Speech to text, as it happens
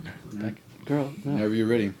Back. Girl, no. Whenever you're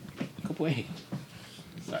ready. Go away.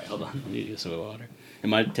 Sorry, hold on. I need to get some water.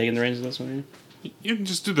 Am I taking the reins of this one? You can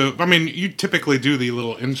just do the... I mean, you typically do the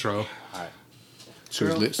little intro. All right.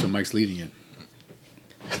 So Mike's leading it.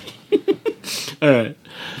 All right.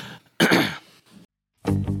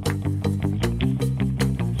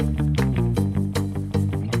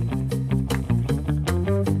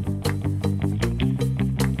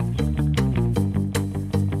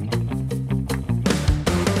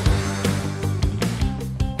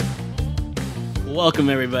 Welcome,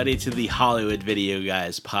 everybody, to the Hollywood Video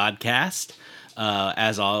Guys podcast.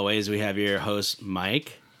 As always, we have your host,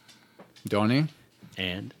 Mike. Donnie.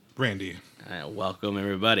 And Randy. Welcome,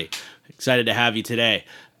 everybody. Excited to have you today.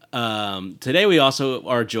 Today, we also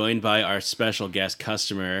are joined by our special guest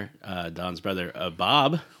customer, Don's brother,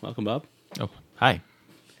 Bob. Welcome, Bob. Oh, hi.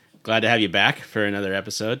 Glad to have you back for another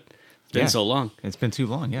episode. It's been so long. It's been too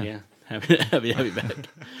long, yeah. Yeah. Happy to have you back.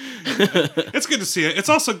 It's good to see it. It's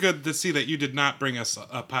also good to see that you did not bring us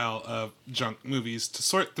a pile of junk movies to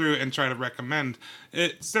sort through and try to recommend.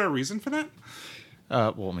 Is there a reason for that?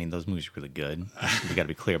 Well, I mean, those movies are really good. We got to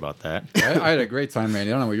be clear about that. I had a great time,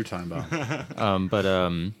 Randy. I don't know what you're talking about.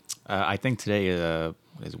 I think today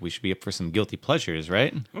we should be up for some guilty pleasures,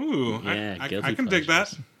 right? Ooh, Yeah, I guilty can dig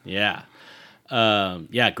that. Yeah.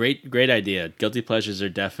 Great idea. Guilty pleasures are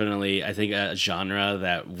definitely, I think, a genre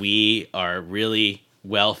that we are really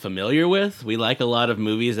well familiar with. We like a lot of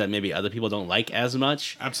movies that maybe other people don't like as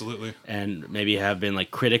much. Absolutely. And maybe have been like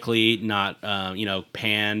critically not,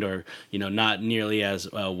 panned or, not nearly as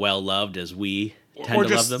well loved as we tend Or to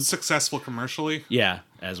love just them. successful commercially. Yeah,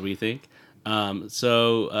 as we think. That's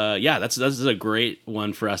a great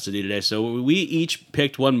one for us to do today. So we each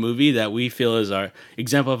picked one movie that we feel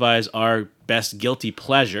exemplifies our best guilty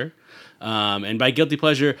pleasure. And by guilty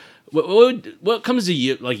pleasure, what comes to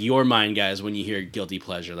you, like your mind, guys, when you hear guilty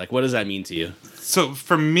pleasure? Like, what does that mean to you? So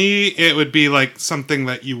for me, it would be like something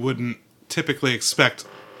that you wouldn't typically expect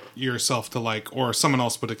yourself to like, or someone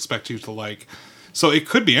else would expect you to like. So it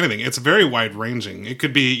could be anything. It's very wide ranging. It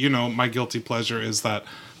could be, my guilty pleasure is that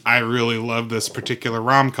I really love this particular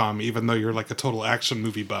rom-com, even though you're like a total action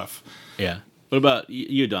movie buff. Yeah. What about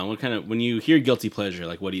you, Don? When you hear guilty pleasure,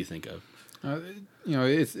 like, what do you think of?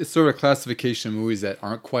 It's sort of a classification of movies that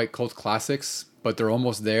aren't quite cult classics, but they're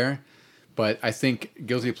almost there. But I think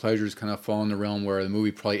guilty pleasures kind of fall in the realm where the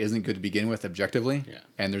movie probably isn't good to begin with objectively,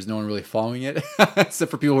 and there's no one really following it, except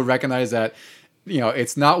for people who recognize that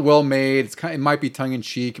it's not well made. It might be tongue in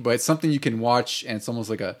cheek, but it's something you can watch, and it's almost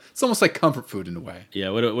like comfort food in a way. Yeah.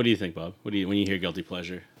 What do you think, Bob? When you hear guilty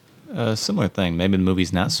pleasure? Similar thing. Maybe the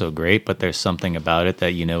movie's not so great, but there's something about it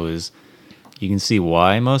that is. You can see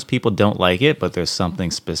why most people don't like it, but there's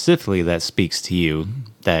something specifically that speaks to you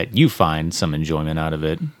that you find some enjoyment out of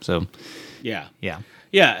it. So, yeah.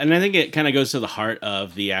 Yeah, and I think it kind of goes to the heart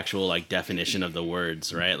of the actual like definition of the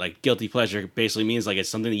words, right? Like guilty pleasure basically means like it's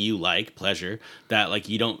something that you like, pleasure, that like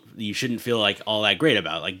you shouldn't feel like all that great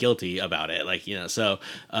about, like guilty about it, like So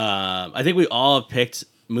I think we all have picked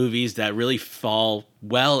movies that really fall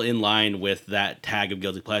well in line with that tag of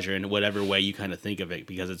guilty pleasure in whatever way you kind of think of it,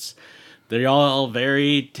 because they're all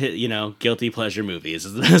very, guilty pleasure movies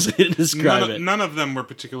is the best way to describe it. None of them were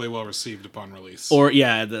particularly well received upon release. Or,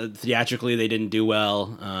 theatrically they didn't do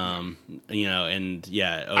well, I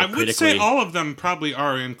would say all of them probably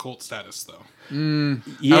are in cult status, though. I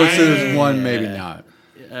would say there's one, maybe not.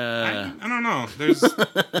 I don't know. There's.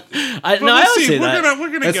 I would say that. We're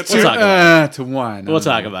gonna get to one. We'll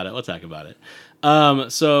talk about it.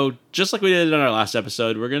 So just like we did in our last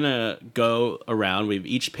episode, we're going to go around. We've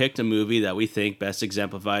each picked a movie that we think best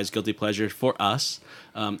exemplifies guilty pleasure for us,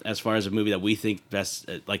 as far as a movie that we think best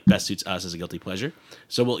suits us as a guilty pleasure.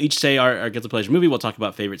 So we'll each say our guilty pleasure movie. We'll talk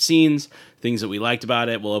about favorite scenes, things that we liked about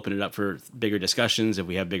it. We'll open it up for bigger discussions. If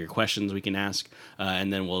we have bigger questions, we can ask.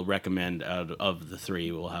 And then we'll recommend out of the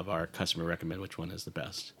three. We'll have our customer recommend which one is the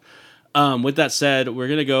best. With that said, we're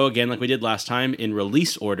going to go again like we did last time in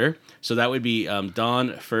release order. So that would be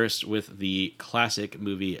Don first with the classic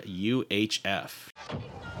movie UHF.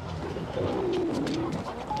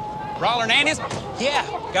 Roller and Andes? Yeah.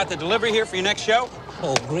 Got the delivery here for your next show?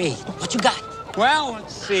 Oh, great. What you got? Well,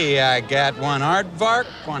 let's see. I got one aardvark,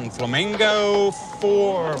 one flamingo,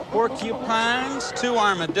 4 porcupines, 2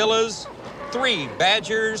 armadillos, 3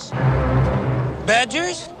 badgers.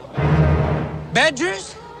 Badgers?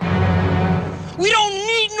 Badgers? We don't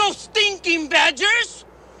need no stinking badgers!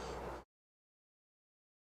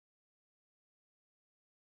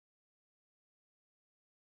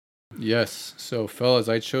 Yes. So, fellas,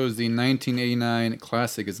 I chose the 1989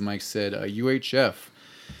 classic, as Mike said, UHF.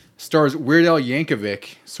 Stars Weird Al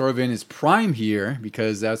Yankovic, sort of in his prime here,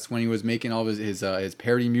 because that's when he was making all of his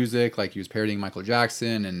parody music. Like he was parodying Michael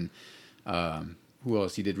Jackson and who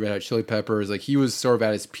else? He did Red Hot Chili Peppers. Like he was sort of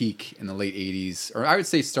at his peak in the late '80s, or I would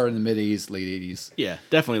say started in the mid '80s, late '80s. Yeah,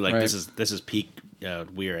 definitely. Like Right. this is peak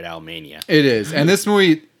Weird Al mania. It is, and this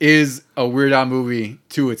movie is a Weird Al movie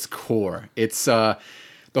to its core. It's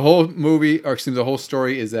the whole movie, or excuse me, the whole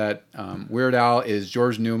story is that Weird Al is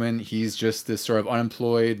George Newman. He's just this sort of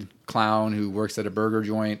unemployed clown who works at a burger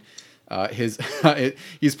joint. He's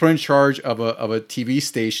put in charge of a TV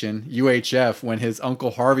station, UHF, when his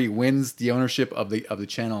uncle Harvey wins the ownership of the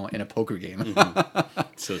channel in a poker game.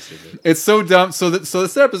 So stupid. It's so dumb. So the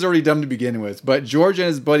setup is already dumb to begin with. But George and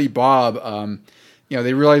his buddy Bob,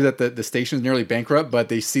 they realize that the station is nearly bankrupt, but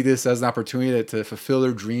they see this as an opportunity to fulfill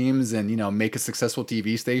their dreams and make a successful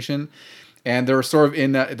TV station. And they're sort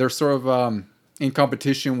of in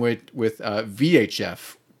competition with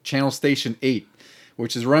VHF, Channel Station 8,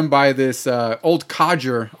 which is run by this old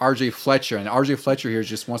codger, R.J. Fletcher. And R.J. Fletcher here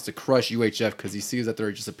just wants to crush UHF because he sees that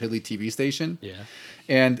they're just a piddly TV station. Yeah.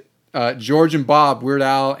 And George and Bob, Weird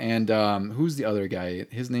Al, and who's the other guy?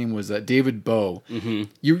 His name was David Bowie. Mm-hmm.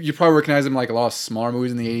 You probably recognize him like a lot of smaller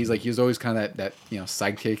movies in the 80s. Like he was always kind of that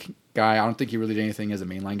sidekick guy. I don't think he really did anything as a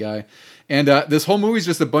mainline guy. And this whole movie is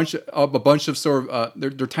just a bunch of sort of they're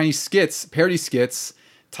tiny skits, parody skits,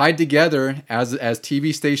 tied together as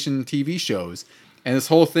TV station TV shows. And this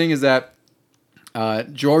whole thing is that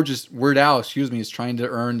Weird Al, is trying to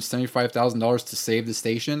earn $75,000 to save the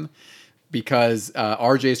station, because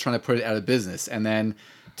RJ is trying to put it out of business. And then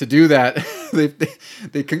to do that,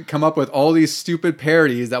 they can come up with all these stupid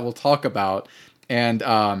parodies that we'll talk about. And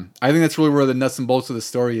I think that's really where the nuts and bolts of the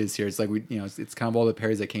story is here. It's like it's kind of all the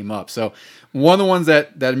parodies that came up. So one of the ones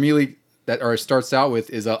that immediately starts out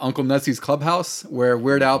with is Uncle Nessie's Clubhouse, where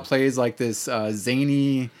Weird Al plays like this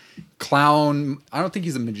zany clown. I don't think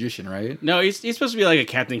he's a magician, right? No, he's supposed to be like a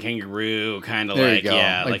Captain Kangaroo kind of, There you like, go.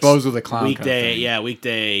 yeah, Like Bozo the Clown kind of weekday, thing.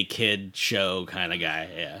 weekday kid show kind of guy.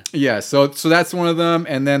 Yeah. Yeah, so that's one of them,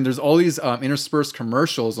 and then there's all these interspersed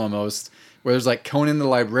commercials almost, where there's like Conan the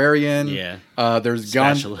Librarian. Yeah. There's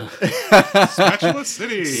Spatula. Spatula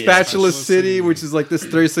City. Spatula City, which is like this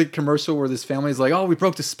 30-second commercial where this family is like, "Oh, we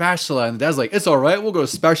broke the spatula," and the dad's like, "It's all right, we'll go to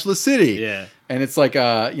Spatula City." Yeah. And it's like,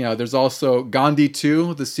 there's also Gandhi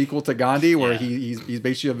 2, the sequel to Gandhi, where Yeah. he's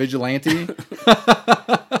basically a vigilante.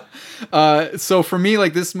 So for me,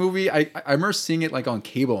 like this movie, I remember seeing it like on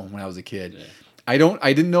cable when I was a kid. Yeah. I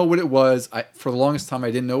didn't know what it was. For the longest time,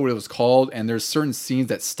 I didn't know what it was called. And there's certain scenes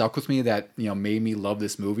that stuck with me that, made me love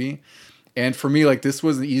this movie. And for me, like this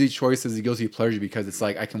was an easy choice as a guilty pleasure, because it's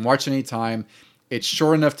like, I can watch it anytime. It's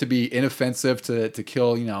short enough to be inoffensive to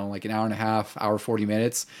kill, like an hour and a half, hour, 40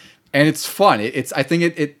 minutes. And it's fun. I think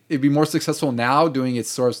it'd be more successful now doing its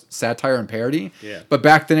sort of satire and parody. Yeah. But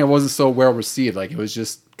back then it wasn't so well received. Like it was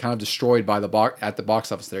just kind of destroyed by at the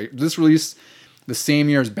box office there. This released the same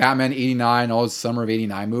year as Batman '89, all his summer of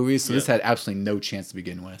 '89 movies. So this had absolutely no chance to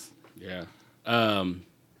begin with. Yeah.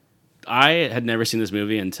 I had never seen this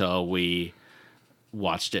movie until we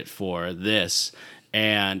watched it for this.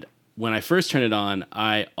 And when I first turned it on,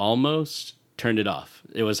 I almost turned it off.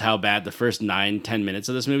 It was how bad the first 9-10 minutes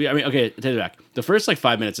of this movie. I mean, okay, take it back. The first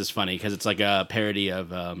 5 minutes is funny because it's like a parody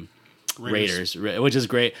of Raiders, which is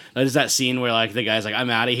great. There's that scene where like the guy's like, "I'm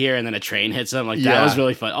out of here," and then a train hits him. Like that Yeah. was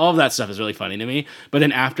really fun. All of that stuff is really funny to me. But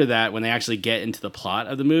then after that, when they actually get into the plot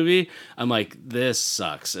of the movie, I'm like, this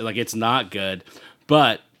sucks. Like it's not good.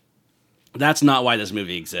 But that's not why this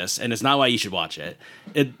movie exists, and it's not why you should watch it.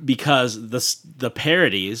 Because the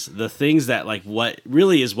parodies, the things that like what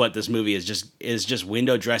really is what this movie is just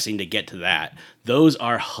window dressing to get to that. Those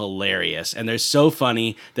are hilarious, and they're so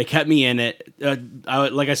funny. They kept me in it.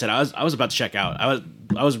 Like I said, I was about to check out.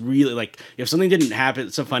 I was really like, if something didn't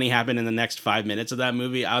happen, so funny happened in the next 5 minutes of that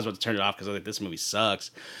movie, I was about to turn it off because I was like, this movie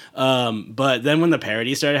sucks. But then when the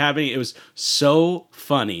parodies started happening, it was so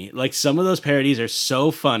funny. Like some of those parodies are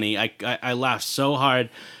so funny. I laughed so hard.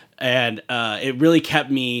 And it really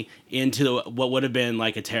kept me into what would have been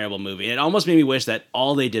like a terrible movie. It almost made me wish that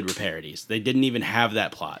all they did were parodies. They didn't even have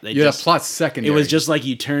that plot. That plot's secondary. It was just like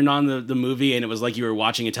you turned on the movie and it was like you were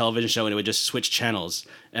watching a television show and it would just switch channels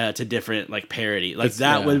to different like parody. Like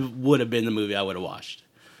would have been the movie I would have watched.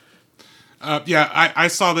 I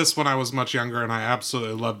saw this when I was much younger, and I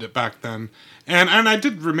absolutely loved it back then. And I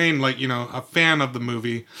did remain like a fan of the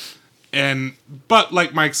movie. But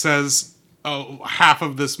like Mike says, half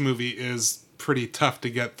of this movie is pretty tough to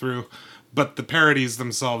get through. but the parodies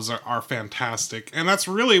themselves are fantastic, and that's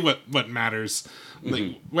really what matters.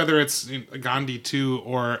 Like, whether it's Gandhi 2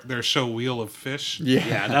 or their show Wheel of Fish.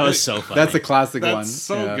 Yeah, that was so funny. That's a classic one. That's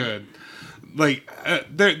so Yeah. good. Like,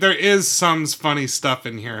 there is some funny stuff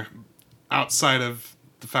in here outside of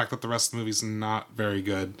the fact that the rest of the movie's not very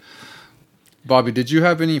good. Bobby, did you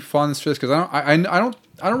have any fondness for this? Because I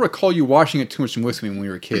don't recall you watching it too much with me when we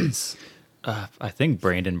were kids. I think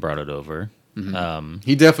Brandon brought it over.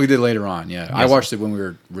 He definitely did later on. Yeah, I watched it when we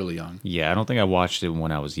were really young. Yeah, I don't think I watched it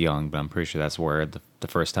when I was young, but I'm pretty sure that's where the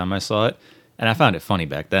first time I saw it. And I found it funny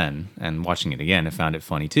back then, and watching it again, I found it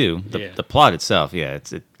funny too. The plot itself, yeah,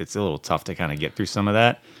 it's a little tough to kind of get through some of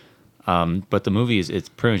that. But the movie it's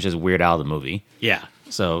pretty much just Weird Al the movie. Yeah.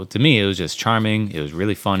 So to me, it was just charming. It was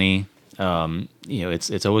really funny.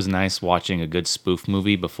 It's always nice watching a good spoof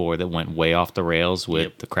movie before that went way off the rails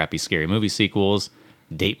with the crappy scary movie sequels,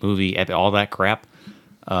 date movie, all that crap.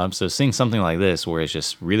 So seeing something like this where it's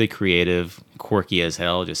just really creative, quirky as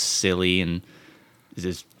hell, just silly, and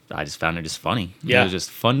I just found it just funny. Yeah. It was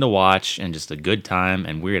just fun to watch and just a good time.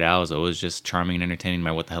 And Weird Al is always just charming and entertaining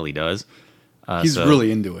by what the hell he does. He's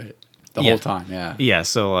really into it the whole time. Yeah. Yeah.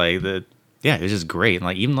 So like it's just great.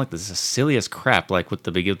 Like even like the silliest crap, like with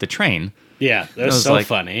the train. Yeah, that It was so like,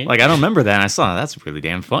 funny. Like I don't remember that. And I saw that's really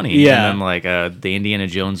damn funny. Yeah. And then like the Indiana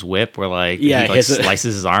Jones whip, where like Yeah, he like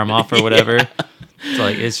slices his arm off or whatever. It's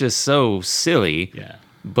like it's just so silly. Yeah.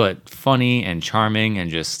 But funny and charming and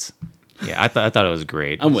just I thought it was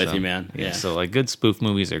great. I'm with you, man. Yeah. So like good spoof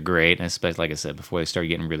movies are great, and especially like I said before they start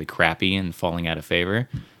getting really crappy and falling out of favor.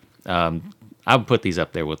 I would put these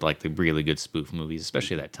up there with like the really good spoof movies,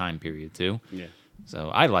 especially that time period too. Yeah. So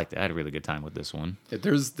I liked it. I had a really good time with this one.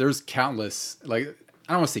 There's countless, like,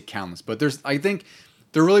 I don't want to say countless, but I think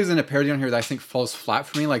there really isn't a parody on here that I think falls flat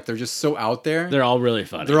for me. Like, they're just so out there. They're all really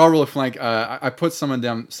funny. They're all really fun. Like, I put some of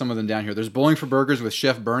them down here. There's Bowling for Burgers with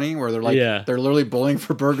Chef Bernie, where they're like, they're literally bowling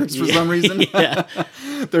for burgers for some reason. Yeah.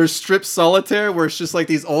 There's Strip Solitaire, where it's just like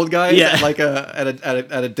these old guys at like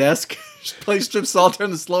at a desk play Strip Solitaire,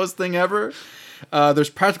 the slowest thing ever. There's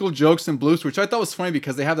Practical Jokes and Blues, which I thought was funny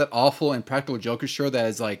because they have that awful and Practical Jokers show that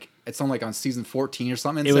is like, it's on like on season 14 or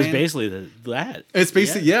something. It was basically that. It's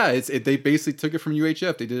basically they basically took it from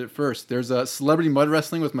UHF. They did it first. There's a Celebrity Mud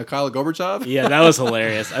Wrestling with Mikhail Gorbachev. Yeah, that was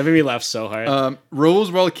hilarious. I made me laugh so hard.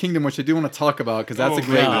 Rose Wild Kingdom, which I do want to talk about because that's a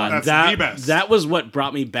great one. That's the best. That was what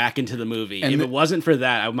brought me back into the movie. And if it wasn't for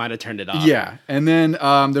that, I might have turned it off. Yeah, and then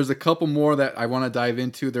there's a couple more that I want to dive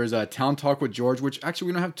into. There's a Town Talk with George, which actually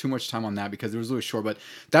we don't have too much time on that because it was really short. But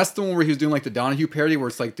that's the one where he was doing like the Donahue parody, where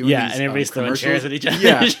it's like doing these, and everybody's throwing chairs at each other.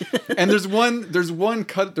 Yeah, and there's one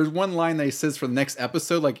line that he says for the next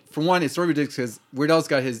episode. Like, for one, it's sort of ridiculous because Weird Al's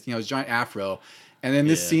got his his giant afro. And then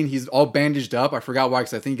this scene, he's all bandaged up. I forgot why,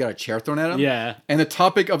 because I think he got a chair thrown at him. Yeah. And the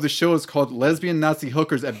topic of the show is called Lesbian Nazi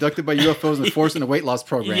Hookers Abducted by UFOs and Forced into Weight Loss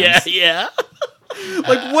Programs. Yeah.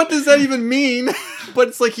 Like, what does that even mean? But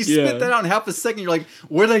it's like, he spit that out in half a second. You're like,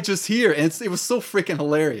 what did I just hear? And it was so freaking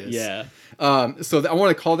hilarious. Yeah. So I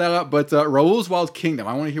want to call that out. But Raoul's Wild Kingdom,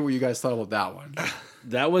 I want to hear what you guys thought about that one.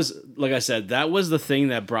 That was, like I said, that was the thing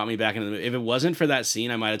that brought me back into the movie. If it wasn't for that scene,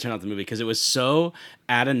 I might have turned off the movie because it was so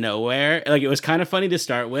out of nowhere. Like, it was kind of funny to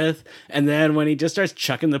start with, and then when he just starts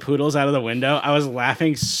chucking the poodles out of the window, I was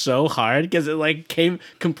laughing so hard because it like came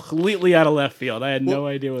completely out of left field. I had no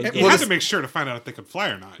idea what was You going on. had to make sure to find out if they could fly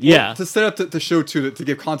or not. Yeah. To set up the show too, to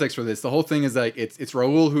give context for this, the whole thing is like it's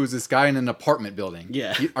Raoul, who's this guy in an apartment building.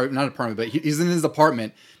 Yeah. Or not apartment, but he's in his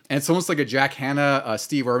apartment, and it's almost like a Jack Hanna,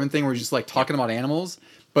 Steve Irwin thing where he's just like talking about animals,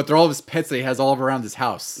 but they're all of his pets that he has all around his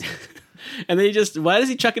house. And then why does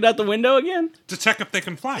he chuck it out the window again? To check if they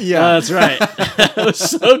can fly. Yeah. That's right. It was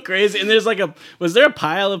so crazy. And there's was there a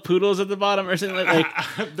pile of poodles at the bottom or something?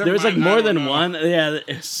 There was like more than one. Yeah,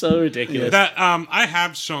 it's so ridiculous. That I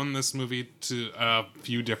have shown this movie to a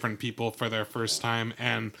few different people for their first time,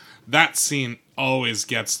 and that scene always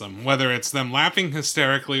gets them. Whether it's them laughing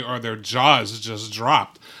hysterically or their jaws just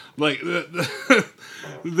dropped. Like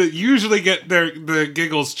they usually get the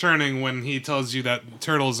giggles churning when he tells you that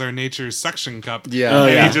turtles are nature's suction cup. Yeah.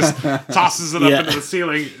 And he just tosses it up Yeah. into the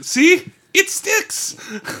ceiling. See? It sticks.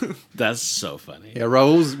 That's so funny. Yeah,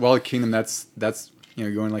 Raoul's Wild Kingdom, that's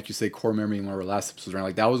going, like you say, core memory in one of our last episodes, right?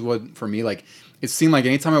 Like, that was what, for me, like, it seemed like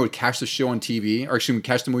anytime I would catch the show on TV, or actually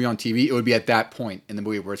catch the movie on TV, it would be at that point in the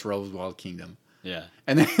movie where it's Raoul's Wild Kingdom. Yeah.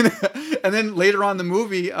 And then later on in the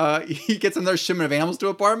movie, he gets another shipment of animals to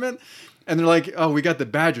apartment, and they're like, "Oh, we got the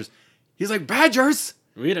badgers." He's like, "Badgers?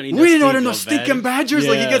 We don't need We didn't order stinking no stinking badgers.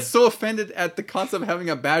 Like he Yeah. gets so offended at the concept of having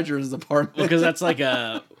a badger in his apartment. Because that's like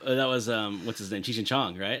that was what's his name, Cheech and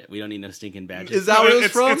Chong, right? We don't need no stinking badgers. Is that what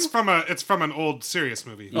it was It's from an old serious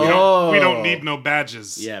movie. Oh. We don't need no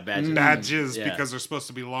badges. Yeah, badges. Badges Yeah. because they're supposed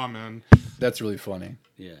to be lawmen. That's really funny.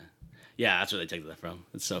 Yeah, yeah, that's where they take that from.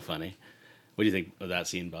 It's so funny. What do you think of that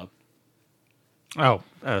scene, Bob? Oh,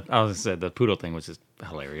 I was said the poodle thing was just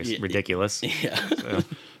hilarious, Yeah. ridiculous. Yeah,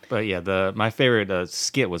 But yeah, my favorite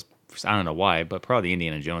skit was, I don't know why, but probably the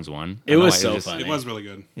Indiana Jones one. It I don't know was why, so just- funny. It was really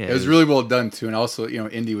good. Yeah, It was really well done too, and also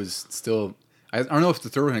Indy was still. I don't know if the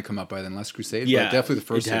third one had come out by then, Last Crusade. yeah, but definitely the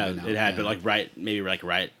first It one. had, been out. it had, Yeah. but like right then.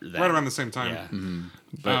 Right around the same time.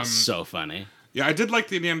 Yeah, but so funny. Yeah, I did like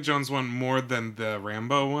the Indiana Jones one more than the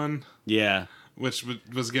Rambo one, Yeah, which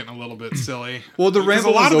was getting a little bit silly. Well, the Because Rambo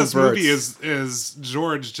a lot of was this overt. movie is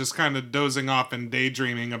George just kind of dozing off and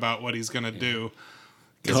daydreaming about what he's gonna do,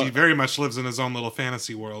 because he very much lives in his own little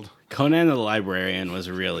fantasy world. Conan the Librarian was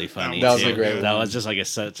really funny. That was too. a great That one. was just like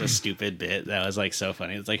such a stupid bit. That was like so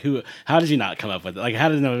funny. It's like how did you not come up with it? Like how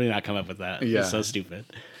did nobody not come up with that? Yeah. It's so stupid.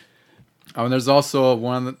 Oh, and there's also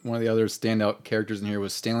one of the other standout characters in here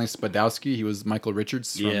was Stanley Spadowski. He was Michael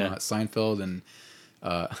Richards from Yeah. Seinfeld and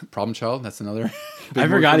Problem Child. That's another. I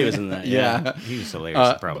forgot he was in that. Yeah. he was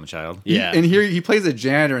hilarious, the problem child. Yeah. And here he plays a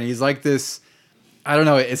janitor, and he's like this. I don't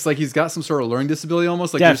know. It's like he's got some sort of learning disability,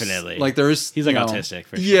 almost. Like Definitely. there's He's like you know, autistic,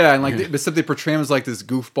 for sure. Yeah, and like except they portray him as like this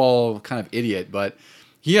goofball kind of idiot, but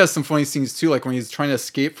he has some funny scenes too. Like when he's trying to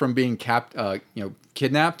escape from being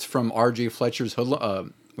kidnapped from R.J. Fletcher's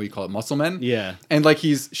hoodlum. What do you call it, muscle men? Yeah. And like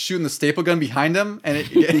he's shooting the staple gun behind him, and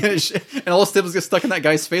and all the staples get stuck in that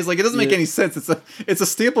guy's face. Like it doesn't make Yeah. any sense. It's a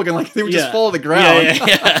staple gun. Like they would Yeah. just fall to the ground.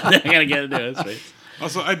 Yeah. They're gonna get into his face.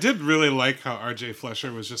 Also, I did really like how R.J.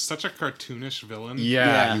 Fletcher was just such a cartoonish villain.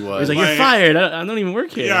 Yeah, he was. He's like, you're Like- fired. I don't even work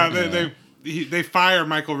here. Yeah, they fire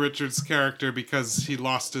Michael Richards' character because he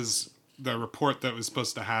lost the report that was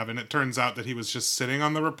supposed to have, and it turns out that he was just sitting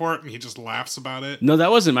on the report, and he just laughs about it. No, that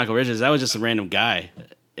wasn't Michael Richards. That was just a random guy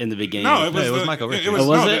in the beginning. No, it was, it was Michael Richards. It was, Oh,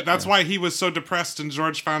 was no, it? That's why he was so depressed, and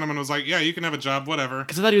George found him and was like, "Yeah, you can have a job, whatever."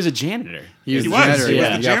 because I thought he was a janitor. He was He the was. janitor. He was yeah.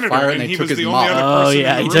 the He got janitor, fired, and they he took was his the mom. only other Oh person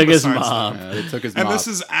yeah, in he the room took his besides mom. them. They took his And mom. this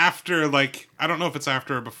is after, like, I don't know if it's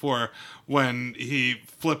after or before, when he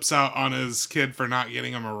flips out on his kid for not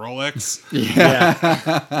getting him a Rolex.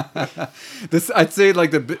 This I'd say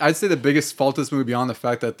the biggest fault of this movie, beyond the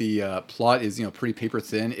fact that the plot is pretty paper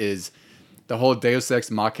thin, is the whole Deus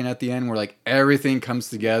Ex Machina at the end, where like everything comes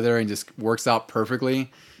together and just works out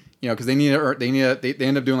perfectly. Because they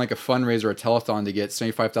end up doing like a fundraiser, a telethon to get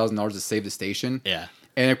 $75,000 to save the station. Yeah.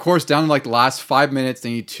 And of course, down to like the last 5 minutes,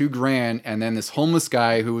 they need $2,000, and then this homeless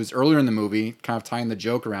guy who was earlier in the movie, kind of tying the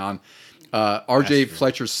joke around, R.J.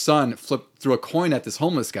 Fletcher's son flipped threw a coin at this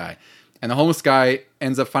homeless guy, and the homeless guy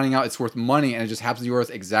ends up finding out it's worth money, and it just happens to be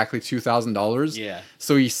worth exactly $2,000. Yeah.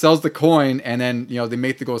 So he sells the coin, and then they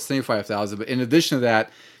make the goal $75,000. But in addition to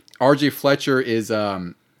that, R.J. Fletcher is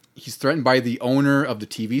he's threatened by the owner of the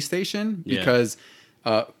TV station Yeah. because.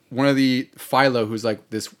 One of the Philo, who's like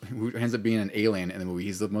this, who ends up being an alien in the movie.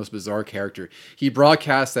 He's the most bizarre character. He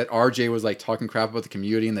broadcasts that RJ was like talking crap about the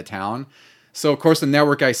community in the town. So of course the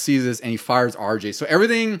network guy sees this and he fires RJ. So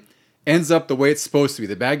everything ends up the way it's supposed to be.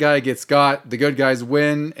 The bad guy gets got, the good guys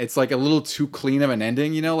win. It's like a little too clean of an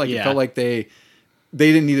ending, Like it Yeah. felt like they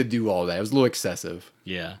didn't need to do all that. It was a little excessive.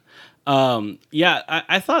 Yeah.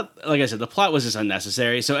 I thought, like I said, the plot was just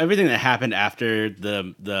unnecessary. So everything that happened after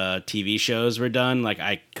the TV shows were done, like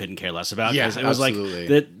I couldn't care less about. Yeah, 'cause it was absolutely.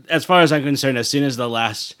 like that. As far as I'm concerned, as soon as the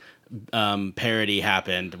last parody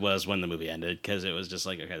happened was when the movie ended, because it was just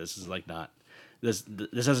like, okay, this is like not this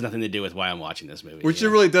has nothing to do with why I'm watching this movie. Which it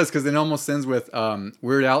really does, because it almost ends with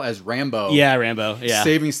Weird Al as Rambo. Yeah, Rambo. Yeah.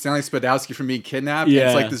 Saving Stanley Spadowski from being kidnapped. Yeah.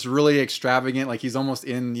 It's like this really extravagant, like he's almost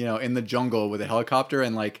in the jungle with a helicopter,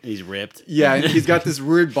 and like He's ripped. yeah, and he's got this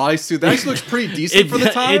weird bodysuit that actually looks pretty decent for the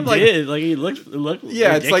time. It like did. Like he looked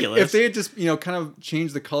yeah, it's like ridiculous. if they had just kind of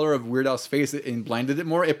changed the color of Weird Al's face and blended it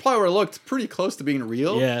more, it probably would have looked pretty close to being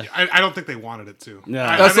real. Yeah. I don't think they wanted it to. No.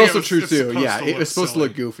 I That's think also true it's too. supposed Yeah, to it look was supposed to silly.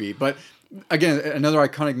 look goofy, but again, another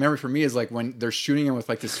iconic memory for me is like when they're shooting him with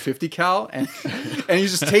like this 50 cal, and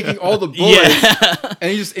he's just taking all the bullets,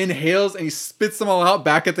 and he just inhales and he spits them all out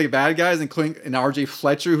back at the bad guys, including an R.J.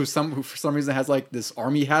 Fletcher who for some reason has like this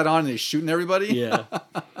army hat on and he's shooting everybody. Yeah.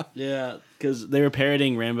 Yeah, because they were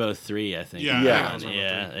parodying Rambo 3, I think. Yeah, Yeah. it was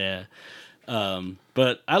Rambo 3. Yeah.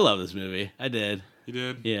 But I love this movie. I did. You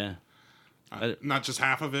did? Yeah. Not just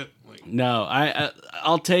half of it. Like, No,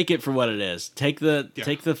 I'll take it for what it is. Take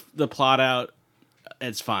the plot out.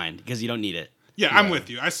 It's fine because you don't need it. Yeah, I'm with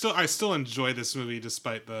you. I still enjoy this movie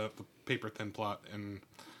despite the paper thin plot and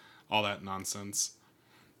all that nonsense.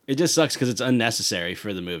 It just sucks because it's unnecessary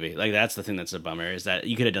for the movie. Like, that's the thing that's a bummer, is that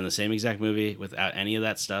you could have done the same exact movie without any of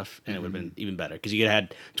that stuff, and it would have been even better, because you could have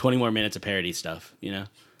had 20 more minutes of parody stuff, you know?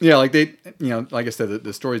 Yeah, like like I said,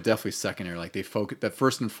 the story is definitely secondary. Like, they focus, that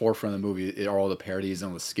first and forefront of the movie are all the parodies and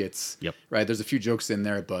all the skits. Yep. Right? There's a few jokes in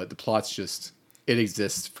there, but the plot's just, it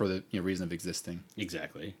exists for the reason of existing.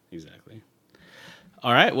 Exactly.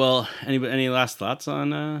 All right, well, any last thoughts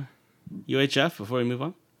on UHF before we move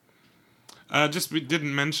on? We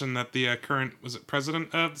didn't mention that the current, was it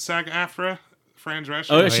president of SAG-AFTRA, Fran Drescher?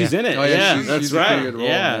 Oh, she's in it. Oh, yeah, Yeah, that's she's a pretty right. good role,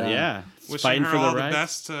 Yeah. Wishing Fighting her for all the the rights.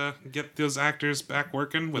 best to get those actors back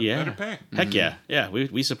working with better pay. Heck yeah.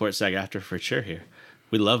 We support SAG-AFTRA for sure here.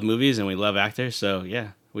 We love movies and we love actors, so yeah,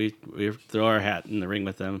 we throw our hat in the ring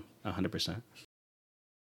with them 100%.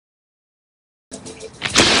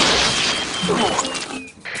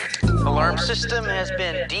 Alarm system has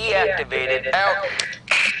been deactivated. Out.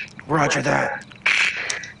 Roger that.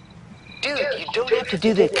 Dude, you don't have to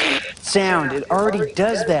do the sound. It already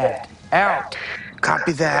does that. Out.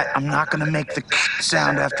 Copy that. I'm not gonna make the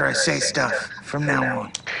sound after I say stuff from now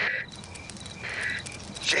on.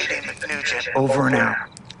 J.D. McNugent, over and out.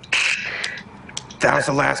 That was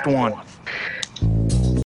the last one.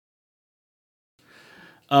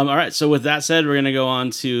 All right, so with that said, we're going to go on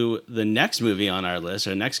to the next movie on our list,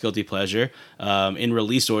 our next guilty pleasure, in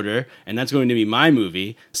release order, and that's going to be my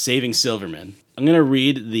movie, Saving Silverman. I'm going to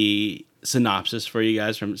read the synopsis for you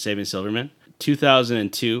guys from Saving Silverman.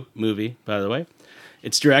 2002 movie, by the way.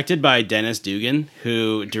 It's directed by Dennis Dugan,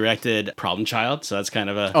 who directed Problem Child, so that's kind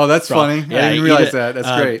of a... Oh, that's funny. I didn't realize that.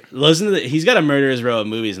 That's great. Listen to he's got a murderer's row of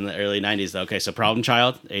movies in the early 90s, though. Okay, so Problem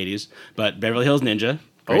Child, 80s, but Beverly Hills Ninja...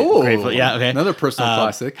 yeah, okay. Another personal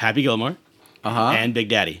classic. Happy Gilmore, and Big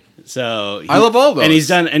Daddy. So I love all those. And he's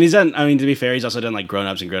done. I mean, to be fair, he's also done like Grown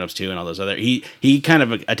Ups and Grown Ups 2 and all those other. He kind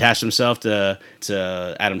of attached himself to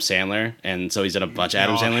Adam Sandler, and so he's done a bunch of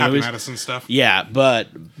Adam Sandler Happy movies. Madison stuff. Yeah, but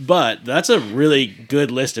that's a really good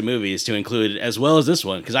list of movies to include, as well as this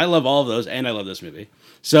one, because I love all of those and I love this movie.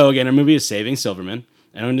 So again, our movie is Saving Silverman,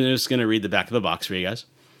 and I'm just going to read the back of the box for you guys.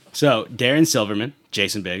 So Darren Silverman,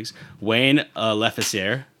 Jason Biggs, Wayne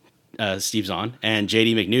Lefassier, Steve Zahn, and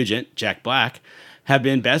J.D. McNugent, Jack Black, have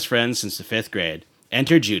been best friends since the 5th grade.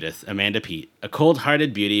 Enter Judith, Amanda Peet, a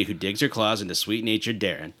cold-hearted beauty who digs her claws into sweet-natured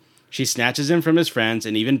Darren. She snatches him from his friends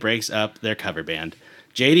and even breaks up their cover band.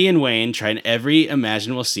 J.D. and Wayne try in every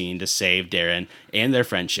imaginable scene to save Darren and their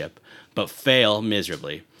friendship, but fail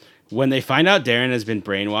miserably. When they find out Darren has been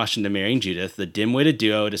brainwashed into marrying Judith, the dim-witted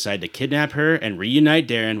duo decide to kidnap her and reunite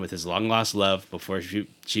Darren with his long-lost love before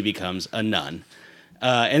she becomes a nun.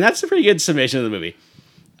 And that's a pretty good summation of the movie,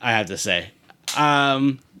 I have to say.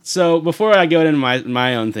 So before I go into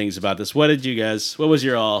my own things about this, what was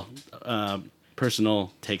your all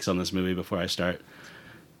personal takes on this movie before I start?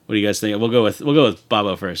 What do you guys think? We'll go with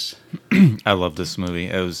Bobo first. I love this movie.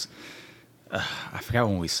 It was I forgot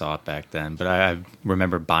when we saw it back then, but I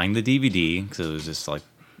remember buying the DVD because it was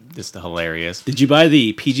just hilarious. Did you buy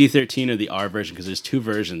the PG-13 or the R version? Because there's 2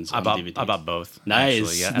 versions on DVD. I bought both.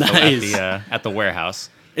 Nice, actually, nice. At the warehouse.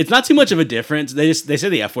 It's not too much of a difference. They say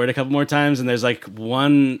the F word a couple more times, and there's like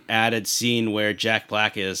one added scene where Jack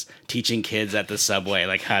Black is teaching kids at the subway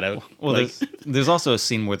like how to. Well, there's also a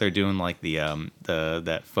scene where they're doing like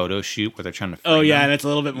that photo shoot where they're trying to. Oh yeah, them. And it's a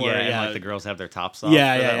little bit more. And Yeah, like the girls have their tops off.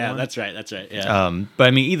 Yeah. That's right. Yeah. But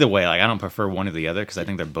I mean, either way, like I don't prefer one or the other because I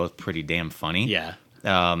think they're both pretty damn funny. Yeah.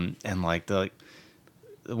 And like the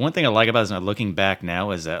one thing I like about it is looking back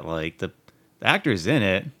now is that like the actors in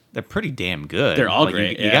it. They're pretty damn good. They're all like,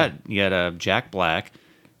 great. You got Jack Black.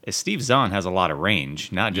 Steve Zahn has a lot of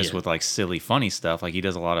range, not just with like silly, funny stuff. Like he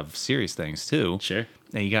does a lot of serious things too. Sure.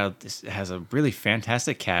 And has a really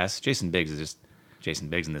fantastic cast. Jason Biggs is just Jason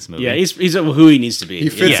Biggs in this movie. Yeah, he's who he needs to be. He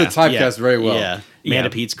fits the typecast very well. Yeah. Amanda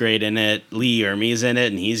Peet's great in it. Lee Ermey's in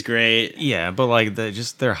it, and he's great. Yeah, but like their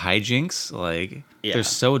hijinks, like they're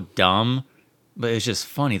so dumb. But it's just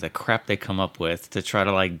funny the crap they come up with to try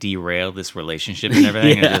to like derail this relationship and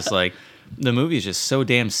everything. And just like the movie is just so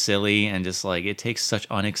damn silly and just like it takes such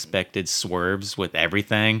unexpected swerves with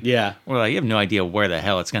everything. Yeah. Where like you have no idea where the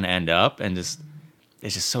hell it's gonna end up and it's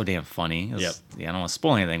just so damn funny. Yep. Yeah, I don't want to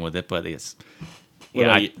spoil anything with it, but it's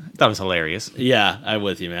I thought it was hilarious. Yeah, I'm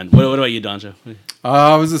with you, man. What about you, Donjo? It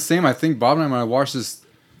was the same. I think Bob and I, when I watched this,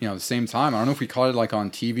 the same time. I don't know if we caught it like on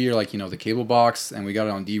TV or like the cable box, and we got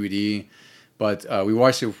it on DVD. But we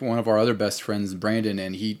watched it with one of our other best friends, Brandon,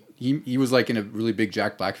 and he was like in a really big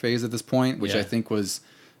Jack Black phase at this point, which I think was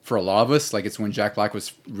for a lot of us. Like it's when Jack Black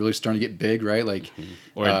was really starting to get big, right? Like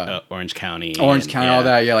Orange County. Orange County, all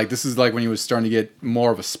that. Yeah, like this is like when he was starting to get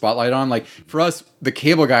more of a spotlight on. Like for us, The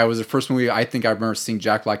Cable Guy was the first movie I think I remember seeing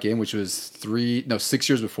Jack Black in, which was 6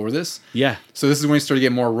 years before this. Yeah. So this is when he started to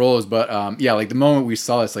get more roles. But yeah, like the moment we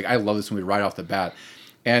saw this, like I love this movie right off the bat.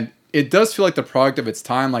 And it does feel like the product of its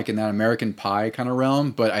time, like in that American Pie kind of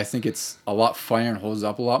realm, but I think it's a lot funnier and holds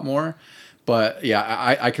up a lot more. But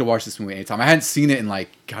yeah, I could watch this movie anytime. I hadn't seen it in like,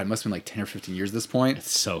 God, it must have been like 10 or 15 years at this point.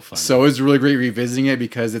 It's so funny. So it was really great revisiting it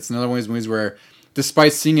because it's another one of those movies where,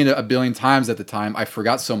 despite seeing it a billion times at the time, I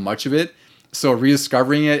forgot so much of it. So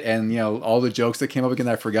rediscovering it and, you know, all the jokes that came up again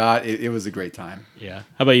that I forgot, it was a great time. Yeah.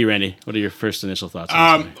 How about you, Randy? What are your first initial thoughts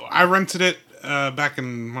on this movie? I rented it back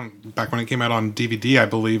when it came out on DVD, I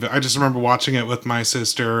believe. I just remember watching it with my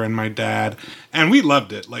sister and my dad, and we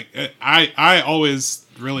loved it. Like I always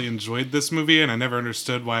really enjoyed this movie, and I never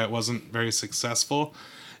understood why it wasn't very successful.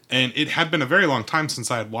 And it had been a very long time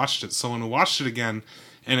since I had watched it, so when we watched it again,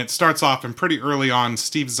 and it starts off, and pretty early on,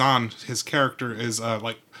 Steve Zahn, his character is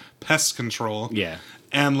like pest control. Yeah.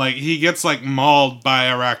 And like he gets like mauled by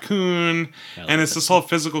a raccoon, and it's this whole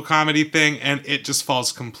physical comedy thing, and it just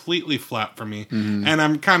falls completely flat for me. Mm-hmm. And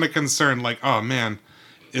I'm kind of concerned, like, oh man,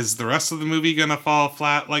 is the rest of the movie gonna fall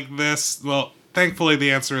flat like this? Well, thankfully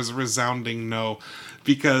the answer is a resounding no,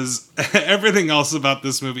 because everything else about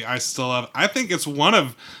this movie I still love. I think it's one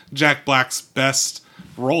of Jack Black's best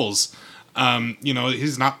roles. You know,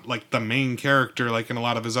 he's not like the main character like in a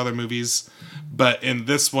lot of his other movies, but in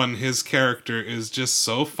this one, his character is just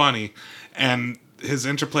so funny, and his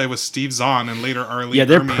interplay with Steve Zahn and later Arlie. Yeah,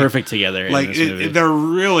 they're Ermey, perfect together. Like in this movie. they're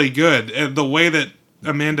really good, and the way that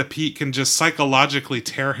Amanda Peet can just psychologically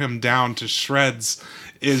tear him down to shreds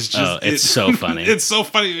is just it's so funny. It's so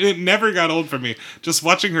funny. It never got old for me. Just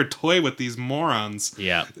watching her toy with these morons.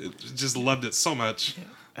 Yeah, just loved it so much.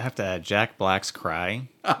 I have to add Jack Black's cry,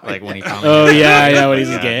 like when he finally. Oh yeah, when he's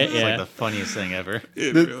gay. It's like the funniest thing ever.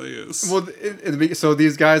 It really is. Well, so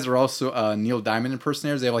these guys are also Neil Diamond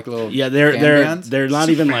impersonators. They have like a little they're not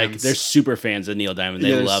Super even fans. like they're super fans of Neil Diamond.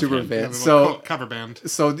 They they're love super him. fans. So So cover band.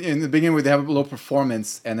 So in the beginning, they have a little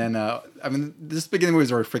performance, and then I mean, this beginning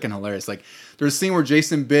movies are freaking hilarious. Like there's a scene where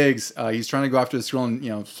Jason Biggs, he's trying to go after this girl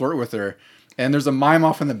and flirt with her, and there's a mime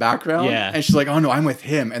off in the background, and she's like, "Oh no, I'm with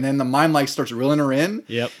him," and then the mime like starts reeling her in,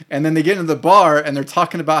 and then they get into the bar and they're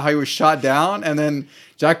talking about how he was shot down, and then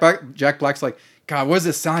Jack Black's like, "God, what does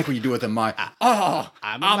it sound like when you do it with a mime?" Oh,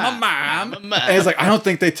 I'm a mime. And he's like, "I don't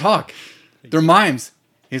think they talk. They're mimes."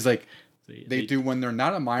 He's like, They do when they're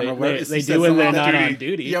not a mime or whatever. They do when they're not on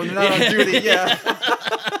duty. Yeah, when they're not on duty, yeah.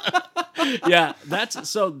 Yeah, that's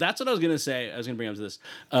what I was gonna say. I was gonna bring up to this.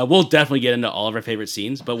 We'll definitely get into all of our favorite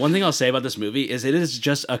scenes, but one thing I'll say about this movie is it is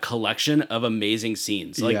just a collection of amazing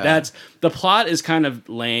scenes. Like that's the plot is kind of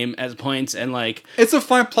lame at points, and like it's a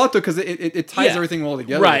fine plot though because it ties everything well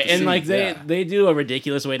together. Right, and like they do a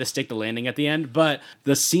ridiculous way to stick the landing at the end, but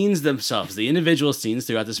the scenes themselves, the individual scenes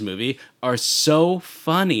throughout this movie, are so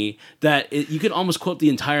funny that you could almost quote the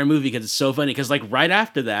entire movie because it's so funny. Because like right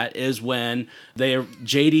after that is when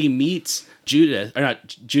JD meets Judith, or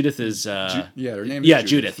not Judith is her name is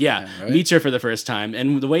Judith. Yeah, right? Meets her for the first time,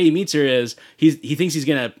 and the way he meets her is he thinks he's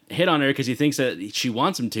gonna hit on her because he thinks that she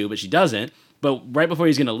wants him to, but she doesn't. But right before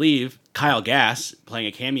he's gonna leave, Kyle Gass, playing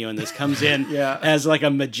a cameo in this, comes in as like a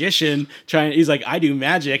magician he's like, "I do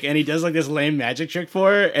magic," and he does like this lame magic trick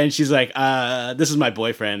for her, and she's like, "This is my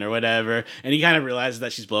boyfriend," or whatever, and he kind of realizes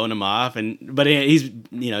that she's blowing him off, but he's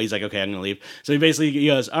like, "Okay, I'm gonna leave." So he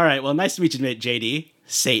goes, "All right, well, nice to meet you, JD."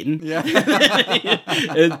 Satan. Yeah.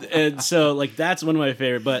 and so like that's one of my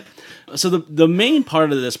favorite. But so the main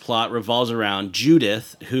part of this plot revolves around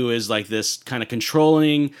Judith, who is like this kind of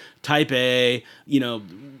controlling type A,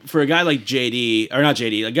 for a guy like JD, or not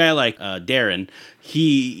JD, a guy like Darren,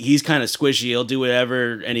 he's kind of squishy. He'll do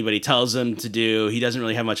whatever anybody tells him to do. He doesn't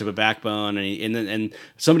really have much of a backbone, and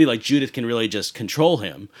somebody like Judith can really just control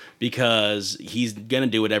him because he's gonna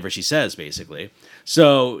do whatever she says, basically.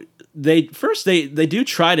 So they do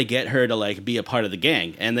try to get her to like be a part of the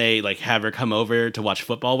gang, and they like have her come over to watch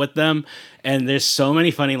football with them. And there's so many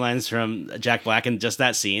funny lines from Jack Black in just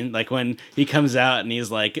that scene, like when he comes out and he's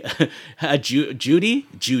like, Judith,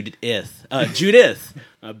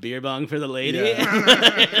 a beer bong for the lady.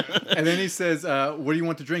 Yeah. And then he says, "What do you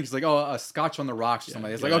want to drink?" He's like, "Oh, a scotch on the rocks or something."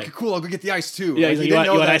 He's like, "Okay, cool. I'll go get the ice too." Yeah, he's like, you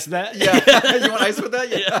want ice with that? Yeah, you want ice with that?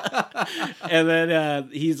 Yeah. And then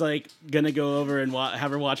he's like gonna go over and have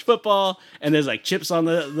her watch football, and there's like chips on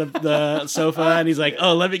the sofa, and he's like,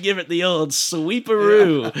 "Oh, let me give it the old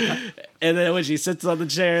sweeperoo." And then when she sits on the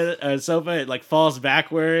chair, sofa, it like falls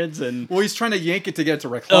backwards, and Well, he's trying to yank it to get it to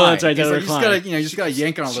recline. Oh, that's right, to He's like, recline. you just gotta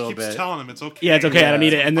yank it on a She little keeps bit. telling him it's okay. yeah, it's okay, I don't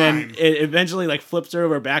need it. it's And then fine. it eventually like flips her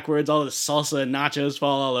over backwards. All the salsa and nachos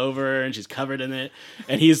fall all over her, and she's covered in it.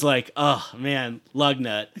 And he's like, "Oh man,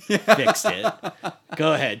 Lugnut fixed it.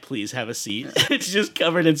 Go ahead, please have a seat." She's just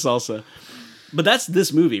covered in salsa. But that's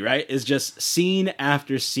this movie, right? Is just scene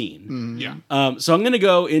after scene. Yeah. So I'm going to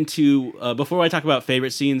go into, before I talk about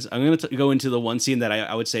favorite scenes, I'm going to go into the one scene that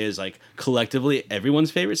I would say is like collectively everyone's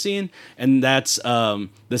favorite scene. And that's the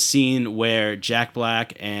scene where Jack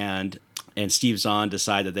Black and Steve Zahn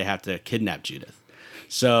decide that they have to kidnap Judith.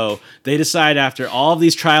 So they decide after all of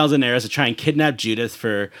these trials and errors to try and kidnap Judith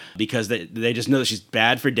because they just know that she's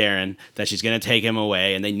bad for Darren, that she's going to take him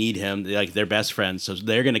away, and they need him. They're best friends. So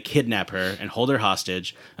they're going to kidnap her and hold her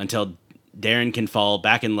hostage until Darren can fall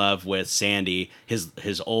back in love with Sandy,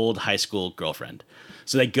 his old high school girlfriend.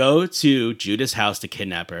 So they go to Judith's house to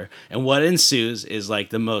kidnap her, and what ensues is like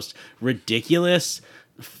the most ridiculous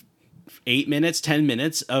 8 minutes, 10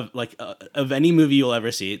 minutes of any movie you'll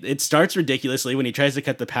ever see. It starts ridiculously when he tries to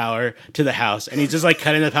cut the power to the house, and he's just like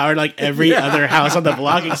cutting the power to like every other house on the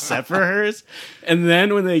block except for hers. And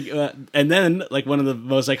then when like one of the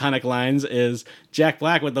most iconic lines is Jack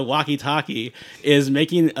Black with the walkie-talkie is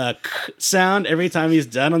making a sound every time he's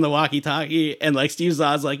done on the walkie-talkie, and like Steve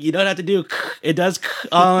Zahn's like, you don't have to do it does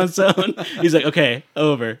all on its own. He's like, okay,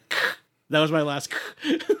 over. That was my last.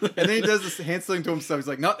 And then he does this hand sign to himself. He's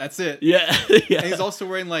like, no, that's it. Yeah. And he's also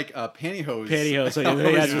wearing like pantyhose. Pantyhose. So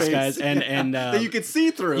he has this guys and that you can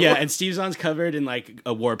see through. Yeah, and Steve Zahn's covered in like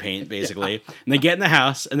a war paint, basically. Yeah. And they get in the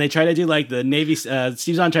house and they try to do like the Navy.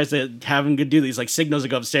 Steve Zahn tries to have him do these like signals that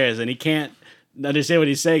go upstairs, and he can't understand what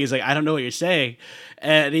he's saying. He's like, I don't know what you're saying.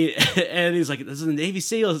 And he's like, this is the Navy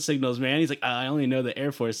SEAL signals, man. He's like, I only know the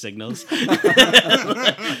Air Force signals. There's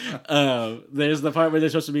the part where they're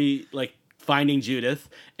supposed to be like finding Judith,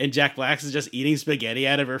 and Jack Black is just eating spaghetti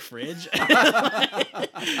out of her fridge.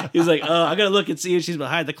 He's like, oh, I gotta look and see if she's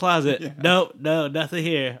behind the closet. Yeah. No, nothing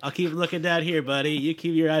here. I'll keep looking down here, buddy. You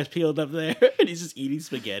keep your eyes peeled up there. And he's just eating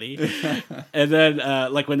spaghetti. And then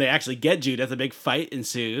like when they actually get Judith, a big fight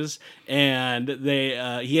ensues, and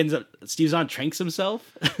he ends up, Steve Zahn tranks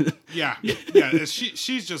himself. Yeah.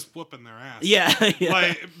 She's just whooping their ass. Yeah.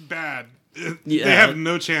 Like bad. They have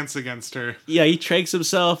no chance against her. Yeah, he tranks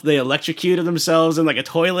himself. They electrocuted themselves in like a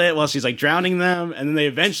toilet while she's like drowning them, and then they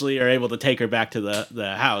eventually are able to take her back to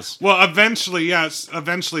the house. Well, eventually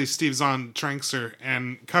Steve Zahn tranks her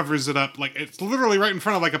and covers it up like it's literally right in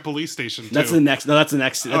front of like a police station. Too. That's the next. That's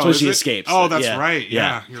when she escapes. Oh, that's right.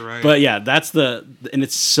 Yeah, you're right. But yeah, and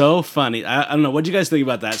it's so funny. I don't know. What do you guys think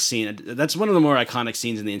about that scene? That's one of the more iconic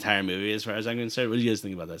scenes in the entire movie, as far as I'm concerned. What do you guys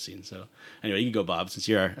think about that scene? So anyway, you can go, Bob, since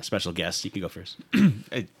you're our special guest. You can go first.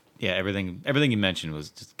 Yeah, everything you mentioned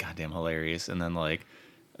was just goddamn hilarious. And then like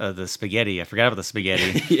the spaghetti, I forgot about the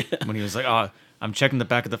spaghetti when he was like, "Oh, I'm checking the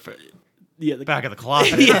back of the back of the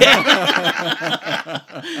closet."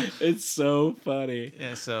 It's so funny.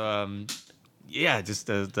 Yeah. So just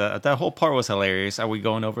that whole part was hilarious. Are we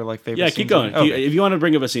going over like favorite? Yeah, scenes? keep going. Okay. If you want to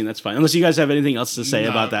bring up a scene, that's fine. Unless you guys have anything else to say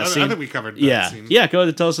about that scene. I think we covered that scene. Yeah, go ahead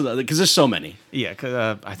and tell us about it, because there's so many. Yeah,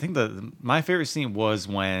 because I think my favorite scene was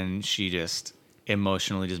when she just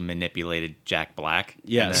emotionally just manipulated Jack Black.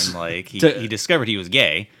 Yes. And then like he discovered he was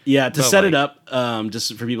gay. Yeah, to set it up,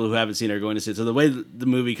 just for people who haven't seen it or going to see it. So the way the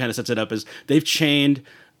movie kind of sets it up is they've chained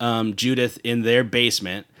Judith in their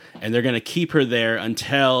basement, and they're going to keep her there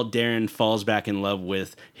until Darren falls back in love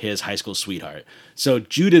with his high school sweetheart. So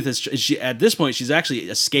Judith at this point, she's actually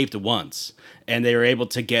escaped once, and they were able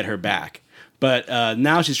to get her back. But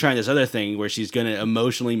now she's trying this other thing where she's going to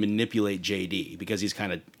emotionally manipulate JD, because he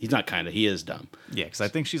is dumb. Yeah, because I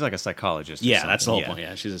think she's like a psychologist. Yeah, that's the whole point.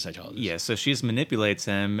 Yeah, she's a psychologist. Yeah, so she just manipulates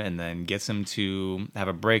him and then gets him to have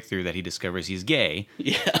a breakthrough that he discovers he's gay.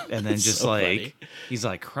 Yeah. And then just so like, funny. He's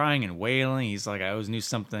like crying and wailing. He's like, I always knew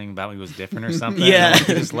something about me was different or something. Yeah. And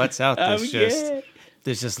he just lets out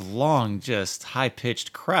this long, just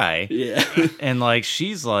high-pitched cry. Yeah. And like,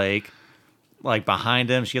 she's like behind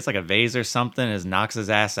him, she gets like a vase or something and just knocks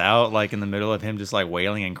his ass out like in the middle of him just like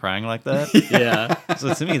wailing and crying like that. Yeah.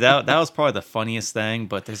 So to me that was probably the funniest thing,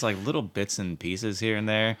 but there's like little bits and pieces here and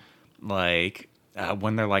there, like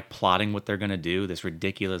when they're like plotting what they're gonna do, this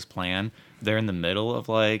ridiculous plan. They're in the middle of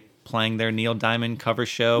like playing their Neil Diamond cover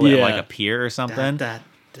show at like a pier or something.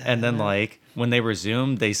 And then like when they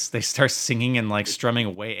resume, they start singing and like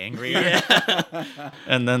strumming way angrier. Yeah.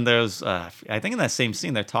 And then there's I think in that same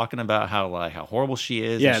scene they're talking about how horrible she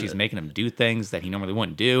is, and she's making him do things that he normally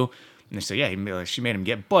wouldn't do. And they say, she made him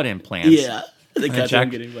get butt implants. Yeah. They And cut Jack, him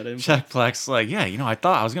getting butt in. Jack Black's like, yeah, I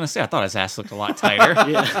thought his ass looked a lot tighter.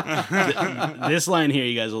 This line here,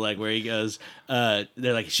 you guys will like, where he goes, they're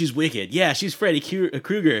like, she's wicked. Yeah, she's Freddy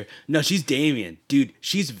Krueger. No, she's Damien. Dude,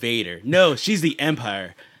 she's Vader. No, she's the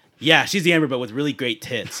Empire. Yeah, she's the Emperor, but with really great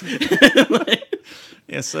tits.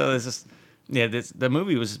 Yeah, so it's just the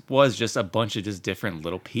movie was just a bunch of just different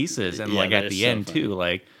little pieces, and Yeah, like that at is the so end funny. too,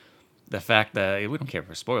 like the fact that we don't care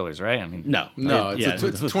for spoilers, right? I mean, No. It's a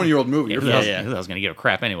 20-year-old movie. who You're the hell's- yeah. who the hell's gonna give a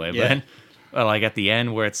crap anyway? Yeah. But like at the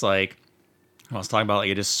end where it's like I was talking about, like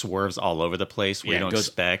it just swerves all over the place where Yeah, you it don't goes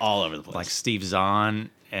expect all over the place. Like Steve Zahn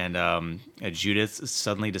and Judith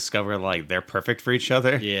suddenly discover like they're perfect for each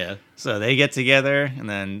other. Yeah. So they get together, and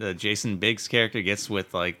then Jason Biggs' character gets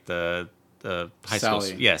with like the high Sally.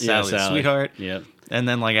 school, Sally, the sweetheart. Yep. And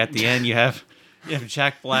then like at the end, you have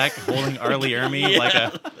Jack Black holding Arlie Ermy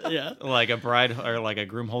like a bride or like a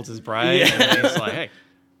groom holds his bride, Yeah. and then he's like, "Hey,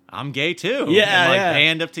 I'm gay too." Yeah, and, like yeah. they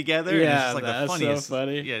end up together. and it's Yeah, just like the that's so funniest.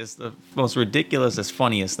 funny. Yeah, it's the most ridiculous,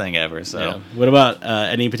 funniest thing ever. So. Yeah. What about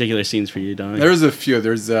any particular scenes for you, Donnie? There's a few.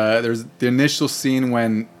 There's the initial scene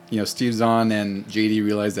when Steve Zahn and JD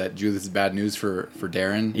realize that Judith is bad news for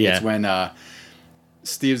Darren. Yeah. It's when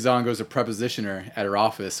Steve Zahn goes to preposition her at her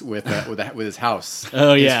office with his house.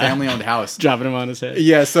 Oh, his yeah. family-owned house. Dropping him on his head.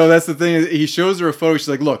 Yeah, so that's the thing. He shows her a photo. She's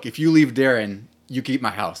like, "Look, if you leave Darren, you keep my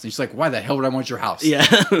house." And she's like, "Why the hell would I want your house?" Yeah.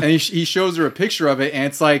 And he shows her a picture of it, and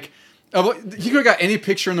it's like, he could have got any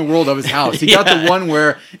picture in the world of his house. He got the one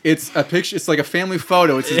where it's a picture. It's like a family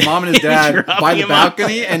photo. It's his mom and his dad Dropping by the him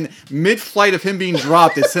balcony, and mid-flight of him being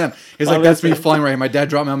dropped, it's him. He's like, "That's me flying right here. My dad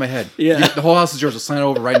dropped me on my head. Yeah. The whole house is yours. I'll sign it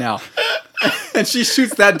over right now." And she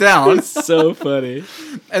shoots that down. So funny.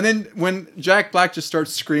 And then when Jack Black just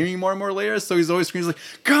starts screaming more and more later, so he's always screaming like,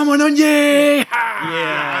 "Come on, yay!"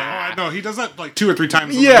 Yeah. I know. He does that like 2 or 3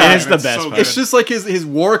 times. Yeah. It's the best part. It's just like his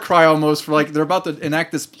war cry almost for like they're about to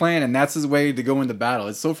enact this plan, and that's his way to go into battle.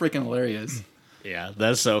 It's so freaking hilarious. Yeah,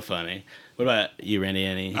 that's so funny. What about you, Randy?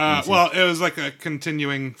 Any? Well, it was like a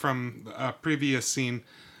continuing from a previous scene,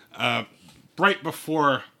 right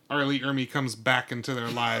before Arlie Ermy comes back into their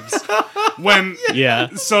lives. When Yeah.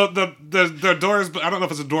 so the doors, I don't know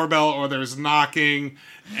if it's a doorbell or there's knocking,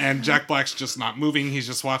 and Jack Black's just not moving. He's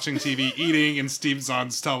just watching TV, eating, and Steve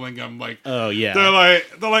Zahn's telling him like, Oh yeah. they're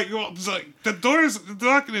like, well, it's like the door's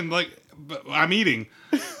knocking, and like, "But I'm eating."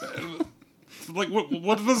 Like,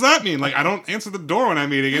 what does that mean? Like, I don't answer the door when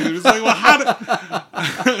I'm eating. And he was like, well, how did...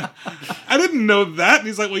 I didn't know that. And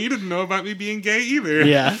he's like, well, you didn't know about me being gay either.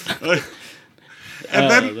 Yeah. Like,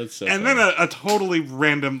 and that's so then a totally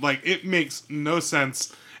random, like, it makes no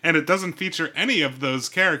sense. And it doesn't feature any of those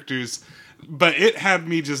characters. But it had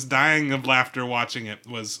me just dying of laughter watching it.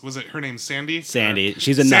 Was it her name Sandy? Sandy.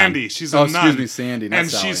 She's a nun. Sandy. She's a Oh, nun. excuse me, Sandy, not And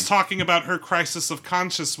Sally. she's talking about her crisis of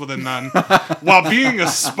conscience with a nun while being a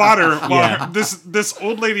spotter. While Yeah. this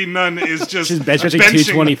old lady nun is just She's benching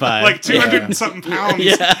 225. like 200 and something pounds,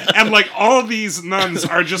 Yeah. and like all these nuns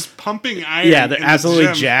are just pumping iron. Yeah, they're in the absolutely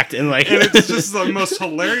gym. jacked and like. And it's just the most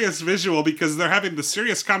hilarious visual because they're having the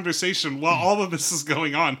serious conversation while all of this is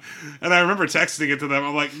going on. And I remember texting it to them.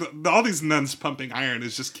 I'm like, all these nuns pumping iron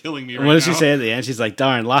is just killing me right now. What does she say at the end? She's like,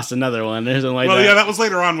 "Darn, lost another one." There's something like Well, that. yeah, that was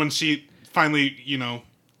later on when she finally,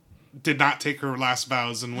 did not take her last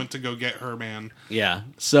vows and went to go get her man. Yeah.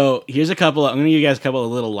 So here's a couple. I'm gonna give you guys a couple of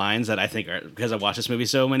little lines that I think are, because I've watched this movie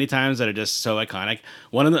so many times, that are just so iconic.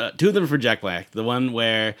 Two of them are for Jack Black. The one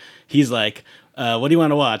where he's like, "What do you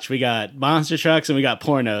want to watch? We got monster trucks and we got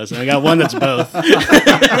pornos, and we got one that's both."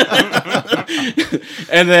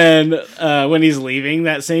 And then when he's leaving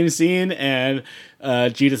that same scene, and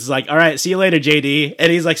Judith is like, "All right, see you later, JD,"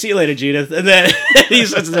 and he's like, "See you later, Judith," and then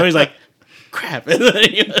he's like, "Crap!" And then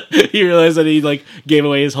he realized that he like gave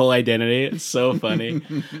away his whole identity. It's so funny.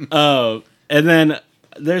 And then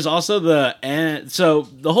there's also so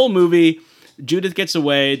the whole movie, Judith gets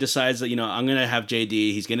away, decides that I'm gonna have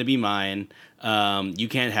JD. He's gonna be mine. You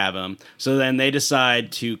can't have him. So then they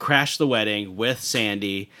decide to crash the wedding with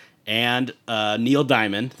Sandy and Neil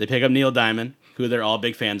Diamond. They pick up Neil Diamond, who they're all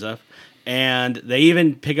big fans of. And they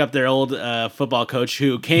even pick up their old football coach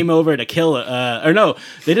who came over to kill,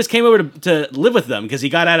 they just came over to live with them because he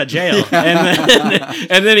got out of jail. Yeah.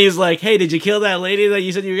 And then he's like, "Hey, did you kill that lady that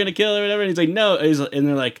you said you were going to kill or whatever?" And he's like, "No." And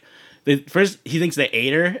they're like, first he thinks they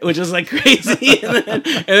ate her, which is like crazy. and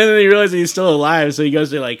then they realize that he's still alive, so he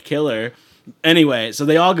goes to like kill her. Anyway, so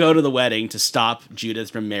they all go to the wedding to stop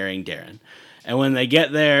Judith from marrying Darren. And when they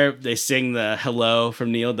get there, they sing the "Hello"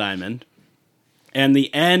 from Neil Diamond. And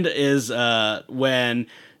the end is when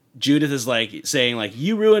Judith is like saying like,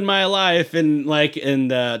 you ruined my life, and like, and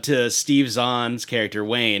to Steve Zahn's character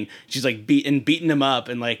Wayne, she's like beating him up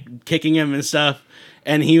and like kicking him and stuff.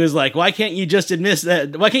 And he was like, why can't you just admit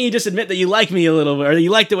that you like me a little bit, or you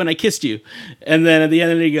liked it when I kissed you? And then at the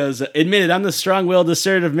end he goes, admit it, I'm the strong-willed,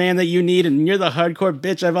 assertive man that you need, and you're the hardcore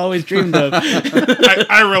bitch I've always dreamed of.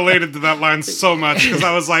 I related to that line so much because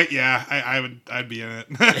I was like, yeah, I'd be in it.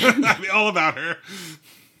 I'd be all about her.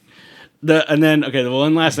 The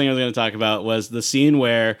one last thing I was going to talk about was the scene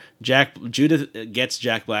where Judith gets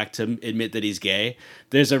Jack Black to admit that he's gay.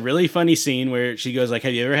 There's a really funny scene where she goes like,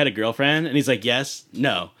 have you ever had a girlfriend? And he's like, yes,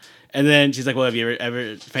 no. And then she's like, well, have you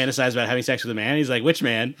ever fantasized about having sex with a man? And he's like, which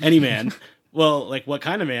man? Any man. Well, like, what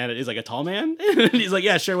kind of man? He's like, a tall man? And he's like,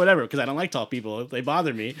 yeah, sure, whatever, because I don't like tall people. They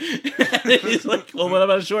bother me. And he's like, well, what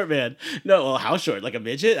about a short man? No, well, how short? Like a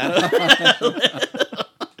midget? I don't know.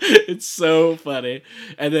 It's so funny.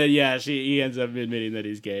 And then, yeah, he ends up admitting that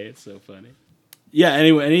he's gay. It's so funny. Yeah,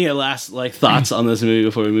 anyway, any last like thoughts on this movie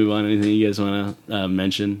before we move on? Anything you guys want to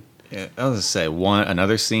mention? Yeah, I was just say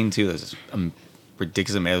another scene too that's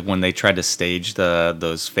ridiculous. When they tried to stage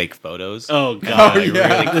those fake photos. Oh god, really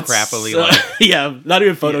crappily, yeah, not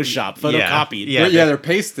even Photoshop, photocopied. Yeah, they're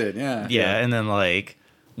pasted. Yeah, and then like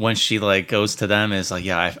when she like goes to them, is like,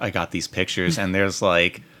 yeah, I got these pictures, and there's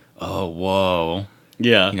like, oh whoa,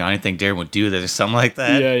 yeah, I didn't think Darren would do this or something like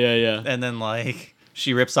that. Yeah. And then like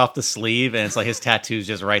she rips off the sleeve, and it's like his tattoo's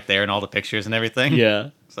just right there, and all the pictures and everything.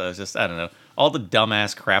 Yeah. So it's just, I don't know, all the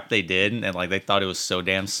dumbass crap they did, and like they thought it was so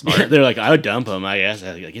damn smart. They're like, I would dump him. I guess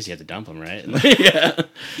you have to dump him, right?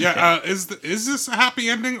 Yeah. Is this a happy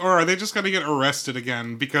ending, or are they just going to get arrested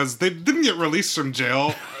again because they didn't get released from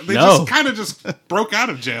jail? They just kind of just broke out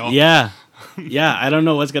of jail. Yeah. I don't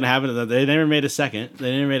know what's going to happen to them. They never made a second.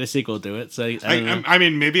 They never made a sequel to it. So I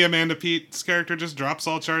mean, maybe Amanda Peet's character just drops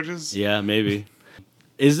all charges. Yeah, maybe.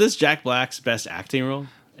 Is this Jack Black's best acting role?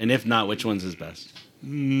 And if not, which one's his best?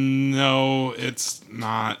 No, it's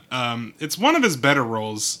not. It's one of his better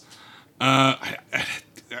roles. I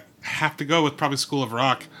have to go with probably School of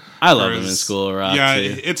Rock. I love him in School of Rock. Yeah,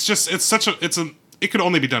 too. It could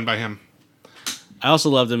only be done by him. I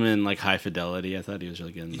also loved him in like High Fidelity. I thought he was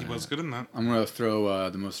really good in that. He was good in that. I'm gonna throw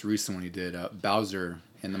the most recent one he did, Bowser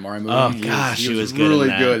in the Mario movie. Oh gosh, he was good really in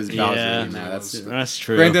that. good as Bowser. Yeah, in that. That's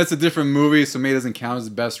true. Granted, that's a different movie, so maybe it doesn't count as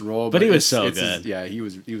the best role. But he was so good. He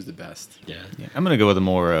was the best. Yeah. I'm gonna go with a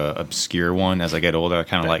more obscure one. As I get older, I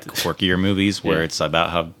kind of like quirkier movies where it's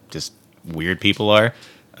about how just weird people are.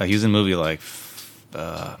 He was in a movie like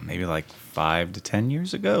maybe like 5 to 10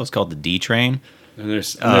 years ago. It was called The D Train. I've never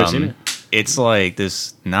seen it. It's like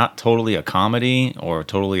this, not totally a comedy or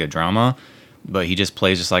totally a drama, but he just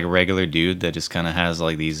plays just like a regular dude that just kind of has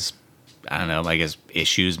like these, I don't know, I guess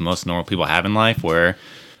issues most normal people have in life, where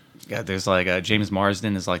there's like James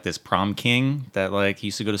Marsden is like this prom king that like he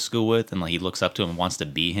used to go to school with, and like he looks up to him and wants to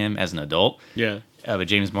be him as an adult. Yeah. But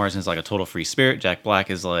James Marsden is like a total free spirit. Jack Black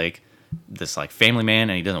is like this like family man,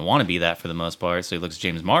 and he doesn't want to be that for the most part, so he looks at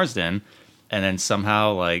James Marsden. And then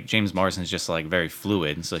somehow, like, James Marsden's just, like, very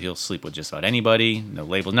fluid. So he'll sleep with just about anybody. No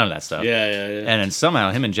labels, none of that stuff. Yeah. And then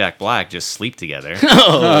somehow him and Jack Black just sleep together.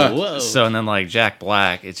 Oh, whoa. So, and then, like, Jack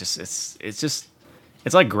Black, it's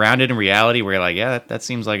like, grounded in reality where you're like, yeah, that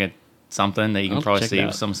seems like something that you can probably see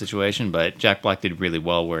with some situation. But Jack Black did really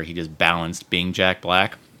well where he just balanced being Jack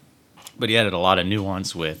Black. But he added a lot of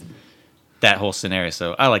nuance with that whole scenario.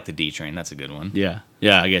 So I like the D Train. That's a good one. Yeah,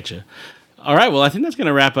 I get you. All right, well, I think that's going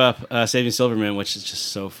to wrap up Saving Silverman, which is just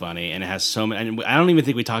so funny, and it has so many. And I don't even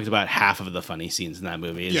think we talked about half of the funny scenes in that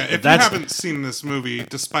movie. Yeah, if you haven't seen this movie,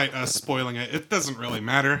 despite us spoiling it, it doesn't really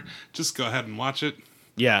matter. Just go ahead and watch it.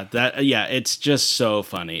 Yeah, it's just so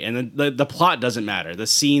funny, and the plot doesn't matter. The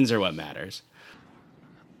scenes are what matters.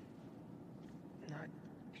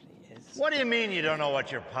 What do you mean you don't know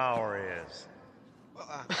what your power is?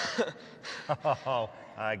 Oh,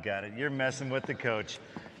 I got it. You're messing with the coach.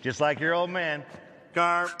 Just like your old man.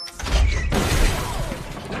 Garp.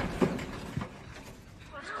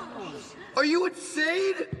 Are you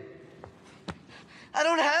insane? I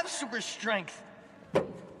don't have super strength. Oh,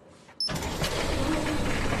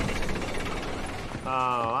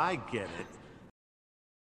 I get it.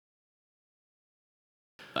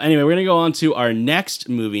 Anyway, we're going to go on to our next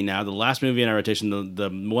movie now, the last movie in our rotation, the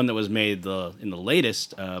one that was made in the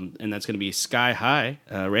latest, and that's going to be Sky High.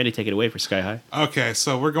 Randy, take it away for Sky High. Okay,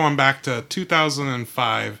 so we're going back to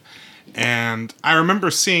 2005, and I remember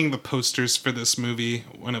seeing the posters for this movie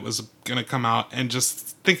when it was going to come out, and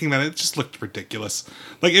just thinking that it just looked ridiculous.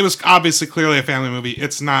 Like, it was obviously clearly a family movie.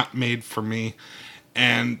 It's not made for me.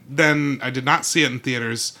 And then I did not see it in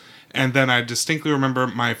theaters, and then I distinctly remember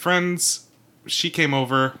my friends she came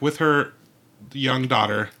over with her young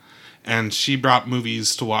daughter, and she brought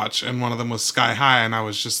movies to watch, and one of them was Sky High, and I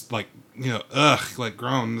was just like, ugh, like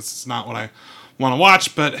grown. This is not what I want to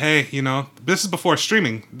watch, but hey, this is before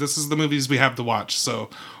streaming. This is the movies we have to watch, so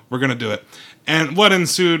we're going to do it. And what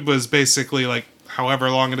ensued was basically like, however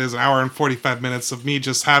long it is, an hour and 45 minutes of me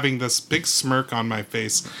just having this big smirk on my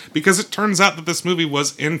face, because it turns out that this movie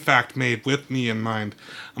was in fact made with me in mind.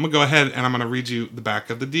 I'm going to go ahead and I'm going to read you the back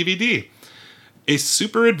of the DVD. A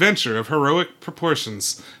super adventure of heroic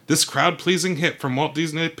proportions. This crowd-pleasing hit from Walt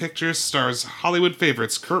Disney Pictures stars Hollywood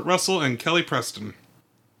favorites Kurt Russell and Kelly Preston.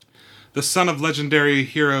 The son of legendary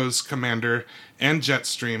heroes Commander and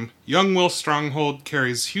Jetstream, young Will Stronghold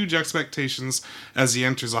carries huge expectations as he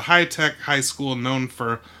enters a high-tech high school known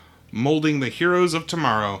for molding the heroes of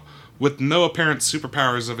tomorrow. With no apparent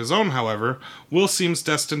superpowers of his own, however, Will seems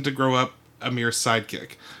destined to grow up a mere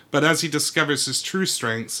sidekick. But as he discovers his true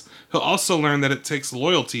strengths, he'll also learn that it takes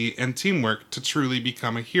loyalty and teamwork to truly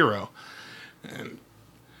become a hero. And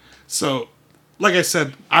so, like I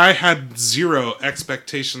said, I had zero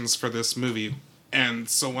expectations for this movie. And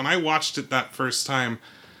so when I watched it that first time,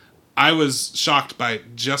 I was shocked by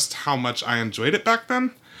just how much I enjoyed it back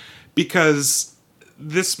then. Because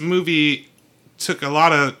this movie took a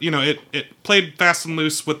lot of, it played fast and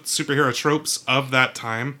loose with superhero tropes of that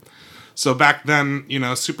time. So back then,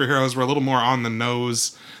 superheroes were a little more on the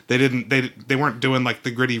nose. They weren't doing like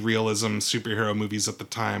the gritty realism superhero movies at the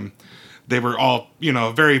time. They were all,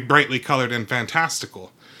 very brightly colored and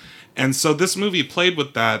fantastical. And so this movie played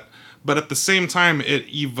with that, but at the same time,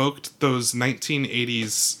 it evoked those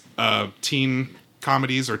 1980s teen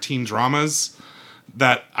comedies or teen dramas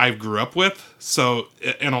that I grew up with. So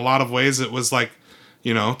in a lot of ways, it was like,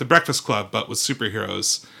 The Breakfast Club, but with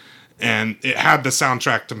superheroes. And it had the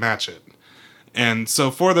soundtrack to match it. And so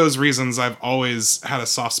for those reasons, I've always had a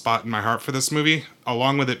soft spot in my heart for this movie,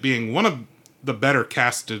 along with it being one of the better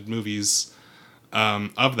casted movies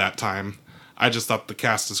of that time. I just thought the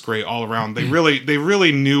cast is great all around. They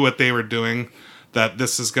really knew what they were doing, that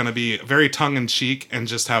this is going to be very tongue-in-cheek and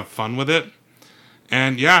just have fun with it.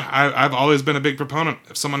 And yeah, I've always been a big proponent.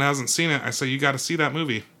 If someone hasn't seen it, I say you got to see that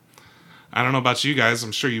movie. I don't know about you guys.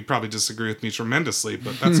 I'm sure you probably disagree with me tremendously,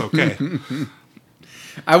 but that's okay.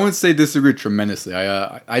 I wouldn't say disagree tremendously.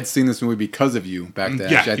 I'd seen this movie because of you back then.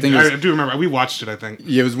 Yeah, Actually, I do remember. We watched it, I think.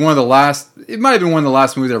 Yeah, it was one of the last... It might have been one of the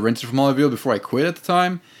last movies I rented from Hollywood before I quit at the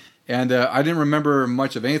time. And I didn't remember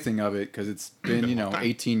much of anything of it because it's been,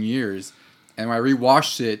 18 years. And when I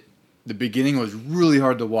rewatched it, the beginning was really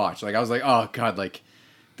hard to watch. Like, I was like, oh, God, like,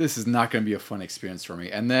 this is not going to be a fun experience for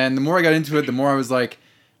me. And then the more I got into it, the more I was like...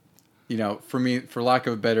 for me, for lack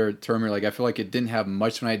of a better term, like I feel like it didn't have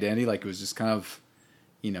much of an identity. Like it was just kind of,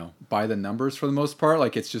 by the numbers for the most part.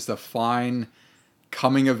 Like it's just a fine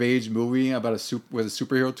coming of age movie about with a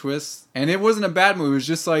superhero twist. And it wasn't a bad movie. It was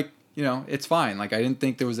just like, it's fine. Like I didn't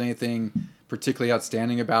think there was anything particularly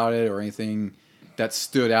outstanding about it or anything that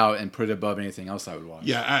stood out and put it above anything else I would watch.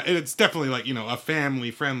 Yeah, it's definitely like, a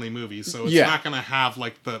family-friendly movie. So it's not going to have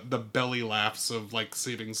like the belly laughs of like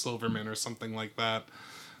Saving Silverman or something like that.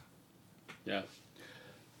 Yeah.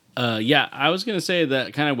 I was going to say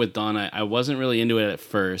that kind of with Dawn, I wasn't really into it at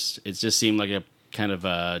first. It just seemed like a kind of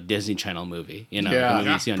a Disney Channel movie.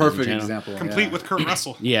 Perfect example. Complete with Kurt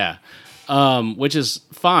Russell. Yeah. Which is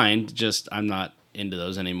fine. Just I'm not into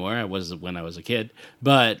those anymore. I was when I was a kid.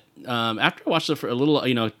 But after I watched it for a little,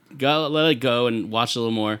 let it go and watch a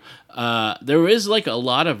little more, there is like a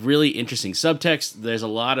lot of really interesting subtext. There's a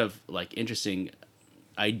lot of like interesting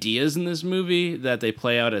ideas in this movie that they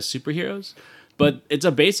play out as superheroes, but it's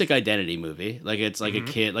a basic identity movie. Like it's like a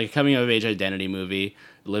kid, like a coming of age identity movie,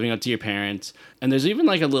 living up to your parents. And there's even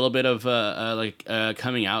like a little bit of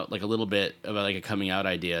coming out, like a little bit of like a coming out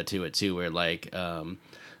idea to it too, where like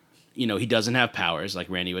he doesn't have powers, like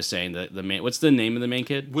Randy was saying. The main, what's the name of the main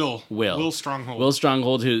kid? Will Stronghold. Will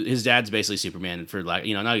Stronghold, who his dad's basically Superman for like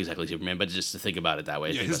not exactly Superman, but just to think about it that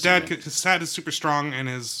way. Yeah, his dad is super strong, and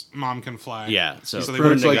his mom can fly. Yeah, so they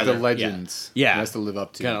put like the legends. Yeah, he has to live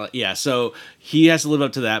up to. Kinda, so he has to live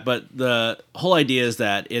up to that. But the whole idea is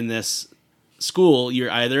that in this school, you're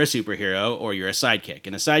either a superhero or you're a sidekick,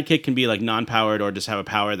 and a sidekick can be like non-powered or just have a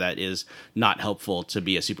power that is not helpful to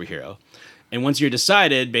be a superhero. And once you're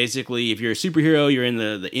decided, basically, if you're a superhero, you're in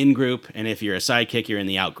the in group, and if you're a sidekick, you're in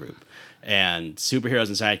the out group. And superheroes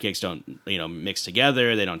and sidekicks don't, mix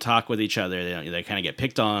together. They don't talk with each other. They kind of get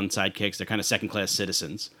picked on. Sidekicks, they're kind of second-class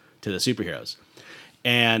citizens to the superheroes.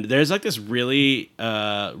 And there's like this really,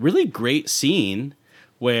 really great scene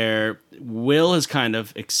where Will has kind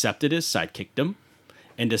of accepted his sidekickdom,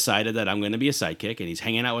 and decided that I'm going to be a sidekick, and he's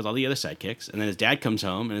hanging out with all the other sidekicks. And then his dad comes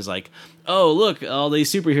home and is like, "Oh, look, all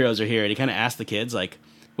these superheroes are here." And he kind of asks the kids, like,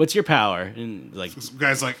 "What's your power?" And like, This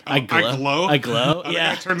guy's like, oh, I glow. I I glow. The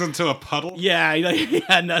Yeah. guy turns into a puddle. Yeah, he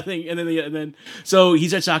had nothing, and then so he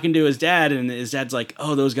starts talking to his dad, and his dad's like,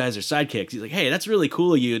 "Oh, those guys are sidekicks." He's like, "Hey, that's really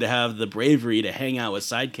cool of you to have the bravery to hang out with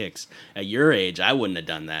sidekicks at your age. I wouldn't have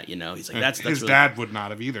done that, you know." He's like, "That's His really-" dad would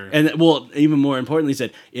not have either. And well, even more importantly, he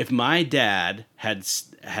said, "If my dad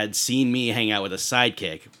had seen me hang out with a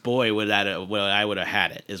sidekick, boy, I would have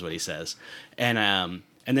had it," is what he says, and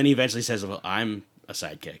then he eventually says, "Well, I'm a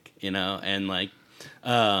sidekick," you know, and like.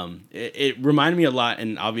 It reminded me a lot,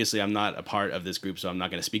 and obviously I'm not a part of this group, so I'm not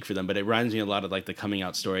going to speak for them, but it reminds me a lot of like the coming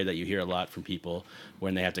out story that you hear a lot from people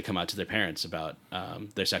when they have to come out to their parents about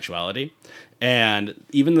their sexuality. And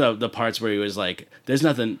even the parts where he was like, "There's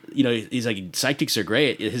nothing," you know, he's like, "Sidekicks are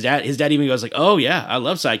great." His dad even goes like, "Oh yeah, I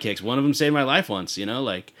love sidekicks. One of them saved my life once," you know,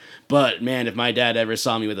 like, but man, if my dad ever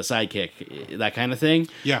saw me with a sidekick, that kind of thing.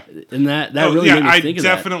 Yeah. And that really made me think of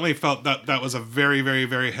that. I definitely felt that was a very, very,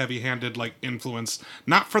 very heavy-handed like influence,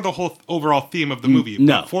 not for the whole overall theme of the movie,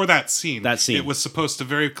 no. but for that scene. That scene. It was supposed to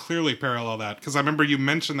very clearly parallel that, because I remember you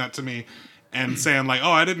mentioned that to me and saying like,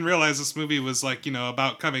 "Oh, I didn't realize this movie was like, you know,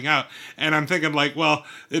 about coming out." And I'm thinking like, well,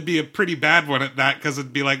 it'd be a pretty bad one at that, because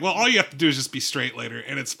it'd be like, well, all you have to do is just be straight later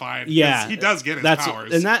and it's fine. Yeah, he does get his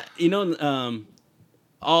powers. And that, you know,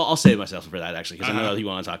 I'll save myself for that actually, because I know you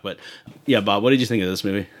want to talk. But yeah, Bob, what did you think of this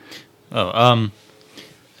movie?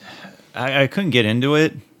 I couldn't get into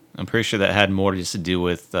it. I'm pretty sure that had more just to do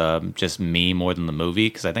with just me more than the movie,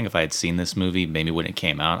 because I think if I had seen this movie, maybe when it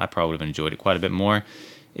came out, I probably would have enjoyed it quite a bit more.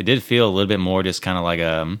 It did feel a little bit more just kind of like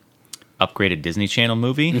a upgraded Disney Channel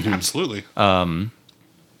movie. Mm-hmm. Absolutely.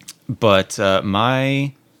 But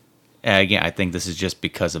again, I think this is just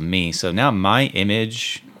because of me. So now my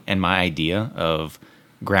image and my idea of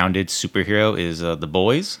grounded superhero is The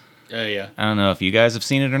Boys. Yeah. I don't know if you guys have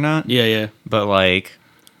seen it or not. Yeah. But like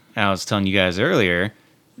I was telling you guys earlier,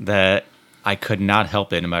 that I could not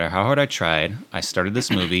help it no matter how hard I tried. I started this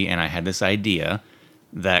movie and I had this idea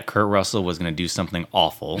that Kurt Russell was going to do something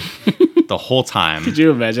awful the whole time. Could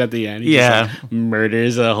you imagine at the end? He just, like,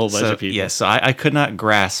 murders a whole bunch of people. Yeah, so I could not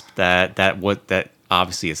grasp that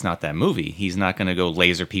obviously it's not that movie. He's not going to go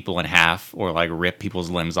laser people in half or like rip people's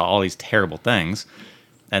limbs, all these terrible things.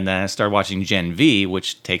 And then I started watching Gen V,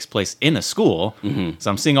 which takes place in a school. Mm-hmm.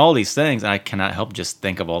 So I'm seeing all these things, and I cannot help just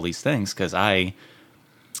think of all these things, because I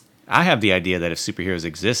have the idea that if superheroes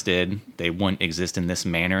existed, they wouldn't exist in this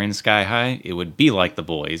manner in Sky High. It would be like The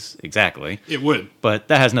Boys, exactly. It would. But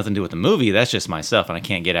that has nothing to do with the movie. That's just myself, and I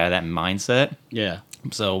can't get out of that mindset. Yeah.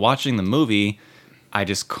 So watching the movie, I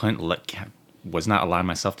just was not allowing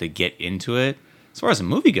myself to get into it. As far as the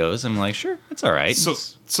movie goes, I'm like, sure, it's all right.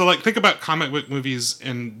 So like, think about comic book movies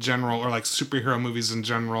in general, or like superhero movies in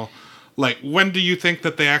general. Like, when do you think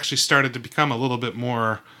that they actually started to become a little bit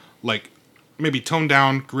more like maybe toned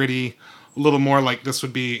down, gritty, a little more like this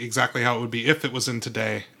would be exactly how it would be if it was in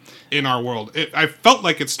today in our world? I felt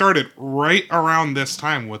like it started right around this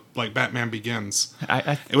time with like Batman Begins,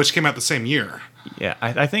 which came out the same year. Yeah,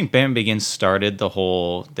 I think Batman Begins started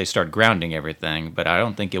they started grounding everything, but I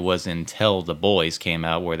don't think it was until The Boys came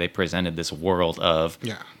out where they presented this world of,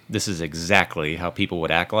 this is exactly how people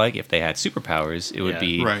would act like if they had superpowers. It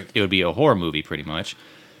would be a horror movie pretty much.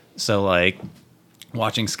 So like,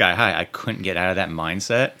 watching Sky High, I couldn't get out of that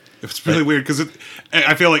mindset. It's really weird, because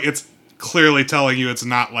I feel like it's clearly telling you it's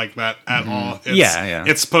not like that at all.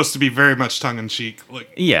 It's supposed to be very much tongue-in-cheek.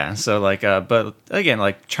 So like, but again,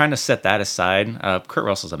 like trying to set that aside, Kurt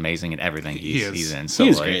Russell's amazing in everything he's in. So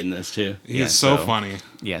he's like, great in this too. He's so funny.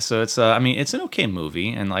 Yeah, so it's I mean, it's an okay movie,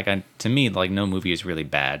 and like to me, like no movie is really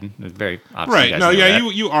bad. It's very obvious. Right? No, yeah,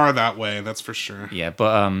 you are that way. That's for sure. Yeah,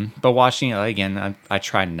 but watching it again, I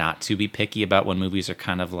try not to be picky about when movies are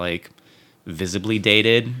kind of like visibly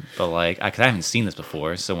dated, but like I haven't seen this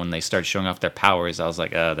before, so when they start showing off their powers, I was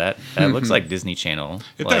like, that looks like Disney Channel.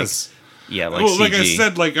 It does. Yeah, like well, CG. Like I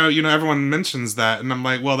said, like everyone mentions that, and I'm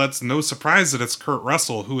like, well, that's no surprise that it's Kurt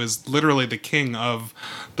Russell, who is literally the king of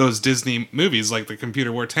those Disney movies, like The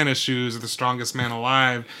Computer Wore Tennis Shoes or The Strongest Man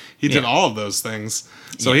Alive. He did all of those things,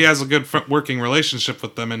 so he has a good working relationship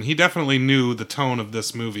with them, and he definitely knew the tone of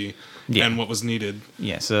this movie. And what was needed.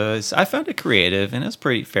 Yeah, so I found it creative, and it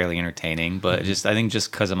was fairly entertaining, but I think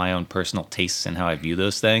just because of my own personal tastes and how I view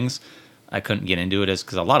those things, I couldn't get into it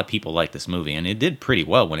because a lot of people like this movie, and it did pretty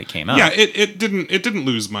well when it came out. Yeah, it didn't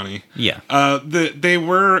lose money. Yeah. They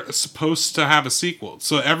were supposed to have a sequel,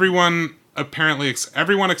 so everyone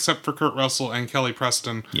except for Kurt Russell and Kelly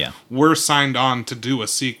Preston were signed on to do a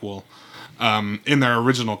sequel. in their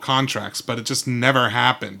original contracts, but it just never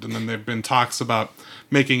happened. And then there've been talks about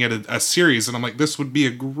making it a series, and I'm like, this would be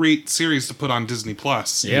a great series to put on Disney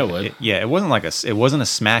Plus. Yeah, it would. It wasn't it wasn't a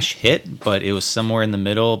smash hit, but it was somewhere in the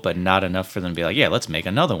middle, but not enough for them to be like, yeah, let's make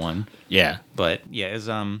another one. Yeah. But yeah, it's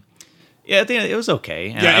at the end it was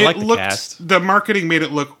okay. And Yeah, I like the cast. The marketing made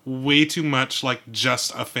it look way too much like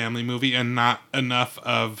just a family movie and not enough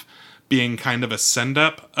of being kind of a send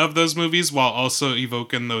up of those movies, while also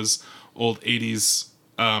evoking those old 80s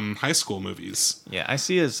high school movies. Yeah, I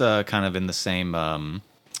see it as kind of in the same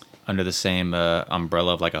under the same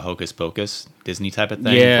umbrella of like a Hocus Pocus Disney type of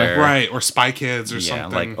thing. Yeah, right. Or Spy Kids or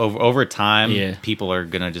something. Like over time, people are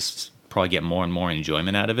gonna just probably get more and more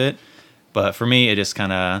enjoyment out of it. But for me, it just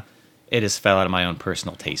fell out of my own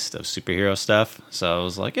personal taste of superhero stuff. So I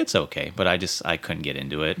was like, it's okay, but I couldn't get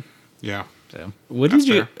into it. Yeah. So what did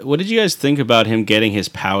you guys think about him getting his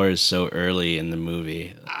powers so early in the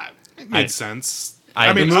movie? It made sense.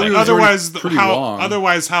 I mean, the movie was otherwise, pretty long.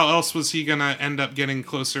 how else was he gonna end up getting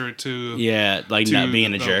closer to? Yeah, like to not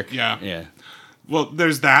being a jerk. Yeah. Yeah. Well,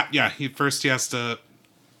 there's that. Yeah, he has to,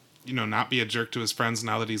 not be a jerk to his friends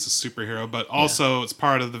now that he's a superhero. But also, it's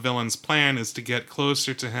part of the villain's plan is to get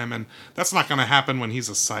closer to him, and that's not going to happen when he's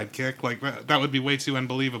a sidekick. Like that would be way too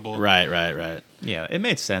unbelievable. Right. yeah, it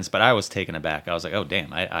made sense, but I was taken aback. I was like, oh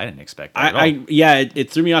damn, I didn't expect that at all. It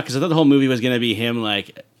threw me off because I thought the whole movie was gonna be him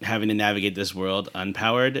like having to navigate this world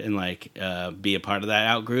unpowered and like be a part of that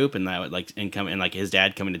out group, and that would like income and like his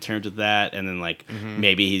dad coming to terms with that, and then like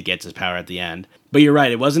maybe he gets his power at the end. But you're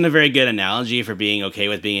right, it wasn't a very good analogy for being okay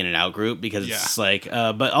with being in an out group because it's like,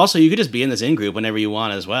 but also you could just be in this in group whenever you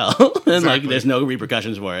want as well, and like there's no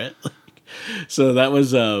repercussions for it. So that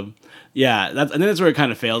was and then that's where it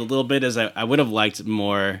kind of failed a little bit. Is I would have liked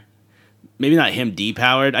more, maybe not him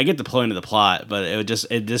depowered. I get the point of the plot, but it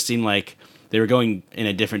just seemed like they were going in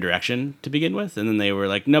a different direction to begin with, and then they were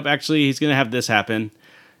like, nope, actually he's gonna have this happen,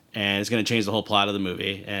 and it's gonna change the whole plot of the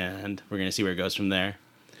movie, and we're gonna see where it goes from there.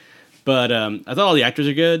 But I thought all the actors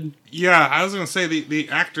are good. Yeah, I was gonna say the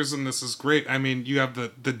actors in this is great. I mean, you have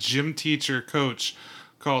the gym teacher coach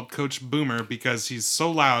called Coach Boomer because he's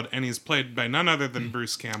so loud, and he's played by none other than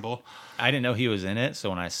Bruce Campbell. I didn't know he was in it,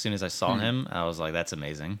 so as soon as I saw him, I was like, that's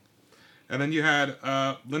amazing. And then you had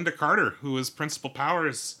Linda Carter, who was Principal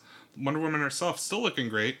Powers, Wonder Woman herself, still looking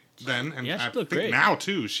great then, and Yeah, she I looked think great. now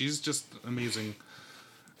too. She's just amazing.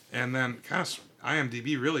 And then, gosh,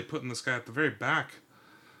 IMDb really putting this guy at the very back.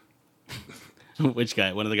 Which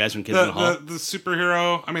guy? One of the guys from Kids in the Hall? The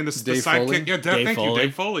superhero. I mean, the Dave sidekick. Foley? Yeah, Dave thank you, Foley.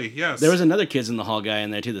 Dave Foley. Yes. There was another Kids in the Hall guy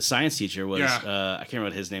in there too. The science teacher was. Yeah. I can't remember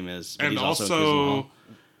what his name is. But and he's also in Kids in the Hall.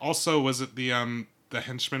 also was it the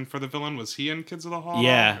henchman for the villain? Was he in Kids of the Hall?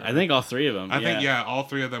 Yeah, I think all three of them. I think all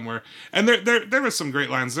three of them were. And there was some great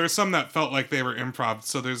lines. There's some that felt like they were improv.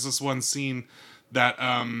 So there's this one scene that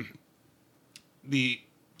the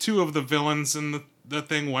two of the villains in the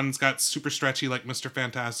thing, one's got super stretchy like Mr.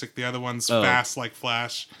 Fantastic, the other one's fast like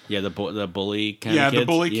Flash. Yeah, the bully kind of kids. The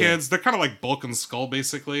bully kids. They're kind of like Bulk and Skull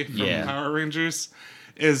basically from Power Rangers.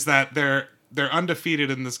 Is that they're undefeated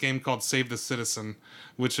in this game called Save the Citizen,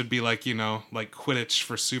 which would be like, like Quidditch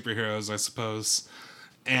for superheroes, I suppose.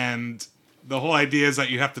 And the whole idea is that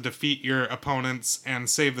you have to defeat your opponents and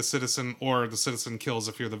save the citizen, or the citizen kills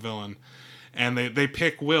if you're the villain. And they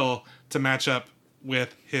pick Will to match up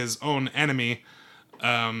with his own enemy,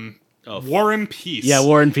 Warren Peace. Yeah,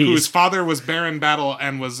 Warren Peace. Whose father was Baron Battle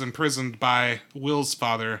and was imprisoned by Will's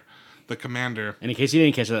father, the commander. And in case you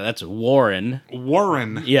didn't catch that, that's Warren.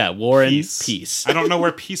 Warren. Yeah, Warren Peace. I don't know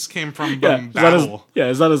where Peace came from. Battle.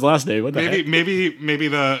 It's not his last name. What the heck?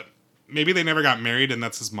 Maybe they never got married, and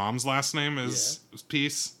that's his mom's last name is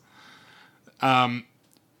Peace.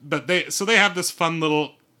 But they have this fun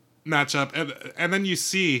little matchup, and then you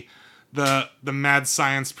see the mad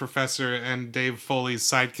science professor and Dave Foley's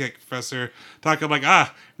sidekick professor talking like,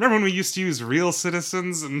 remember when we used to use real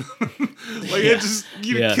citizens? And like it just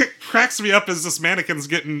cracks me up as this mannequin's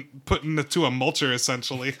getting put into a mulcher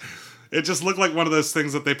essentially. It just looked like one of those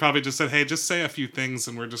things that they probably just said, hey, just say a few things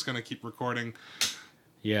and we're just going to keep recording.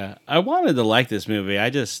 Yeah, I wanted to like this movie. I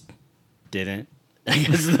just didn't. I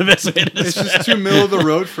guess is the best way to describe It's just too middle of the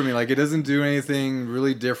road for me. Like, it doesn't do anything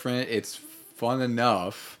really different. It's fun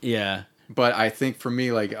enough. Yeah. But I think for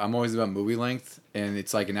me, like, I'm always about movie length, and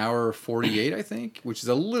it's like an hour 48, I think, which is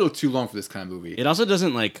a little too long for this kind of movie. It also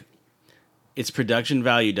doesn't, like, its production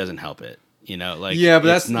value doesn't help it. Like, yeah,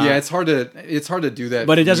 but it's not, it's hard to do that.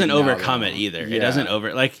 But it doesn't now, overcome though. it either. Yeah. It doesn't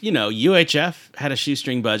UHF had a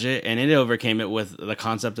shoestring budget, and it overcame it with the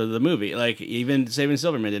concept of the movie. Like, even Saving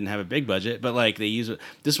Silverman didn't have a big budget, but like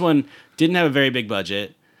this one didn't have a very big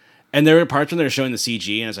budget, And there were parts when they were showing the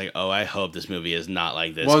CG, and I was like, "Oh, I hope this movie is not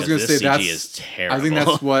like this." Well, I was going to say CG is terrible. I think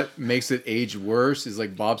that's what makes it age worse. Is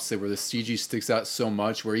like Bob said, where the CG sticks out so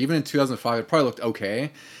much. Where even in 2005, it probably looked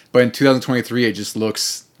okay, but in 2023, it just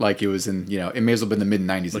looks like it was in it may as well have been the mid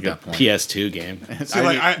 90s like at that point. PS2 game. See,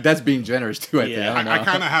 that's being generous too. I think. I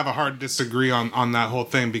kind of have a hard disagree on that whole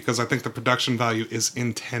thing because I think the production value is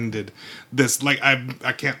intended. This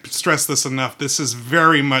I can't stress this enough. This is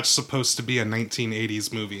very much supposed to be a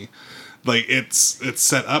 1980s movie. Like it's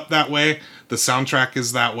set up that way. The soundtrack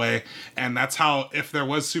is that way, and that's how if there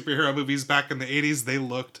was superhero movies back in the 80s, they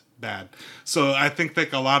looked bad. So I think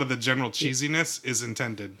that a lot of the general cheesiness is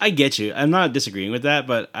intended. I get you. I'm not disagreeing with that,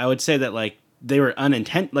 but I would say that like they were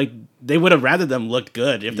like they would have rather them looked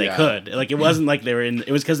good if they could. Like it wasn't like they were in.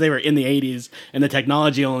 It was because they were in the 80s and the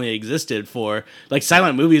technology only existed for like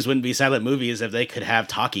silent movies wouldn't be silent movies if they could have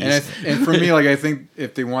talkies. And for me, like I think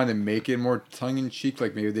if they wanted to make it more tongue in cheek,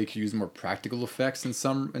 like maybe they could use more practical effects in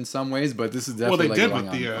some ways. But this is definitely well, they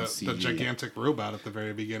did with the gigantic robot at the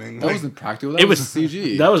very beginning. That wasn't practical. That was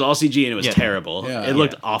CG. That was all CG and it was terrible. Yeah. It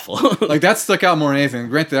looked awful. Like that stuck out more than anything.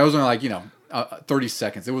 Granted, that was only like 30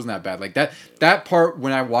 seconds. It wasn't that bad. Like that part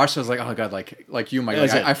when I watched, I was like, oh god, like you, Mike.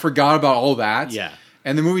 Like, I forgot about all that. Yeah.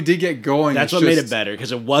 And the movie did get going. That's what made it better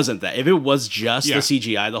because it wasn't that. If it was just the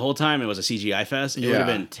CGI the whole time, it was a CGI fest. It would have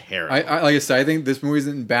been terrible. Like I said, I think this movie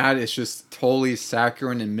isn't bad. It's just totally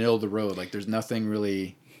saccharine and middle of the road. Like there's nothing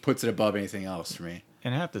really puts it above anything else for me.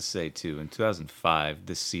 And I have to say, too, in 2005,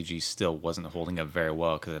 this CG still wasn't holding up very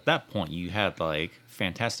well because at that point you had, like,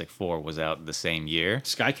 Fantastic Four was out the same year.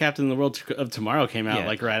 Sky Captain: The World of Tomorrow came out,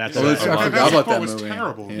 like, right after that. I forgot about that movie. Was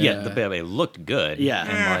terrible. Yeah, it looked good. Yeah.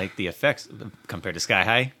 And, like, the effects compared to Sky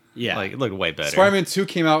High, like, it looked way better. Spider-Man 2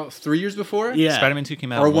 came out 3 years before? Yeah. Spider-Man 2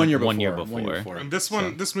 came out or 1 year before. 1 year before. And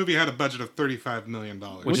this movie had a budget of $35 million.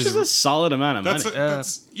 Which is a solid amount of money.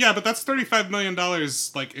 But that's $35 million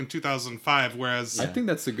like in 2005, whereas I think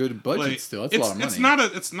that's a good budget still. That's a lot of money.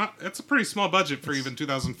 It's a pretty small budget for even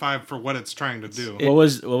 2005 for what it's trying to do. What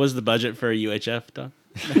was the budget for UHF, Don?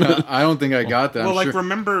 I don't think I got that. Well,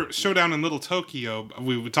 remember Showdown in Little Tokyo?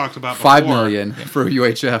 We talked about $5 before. million for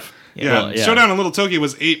UHF. Yeah. Showdown in Little Tokyo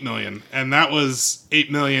was $8 million, and that was $8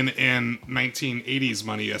 million in 1980s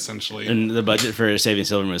money, essentially. And the budget for Saving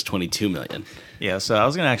Silverman was $22 million. Yeah, so I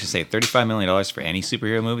was gonna actually say $35 million for any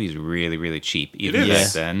superhero movie is really, really cheap, even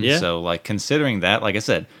back then. Yeah. So, like, considering that, like I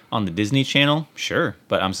said, on the Disney Channel, sure,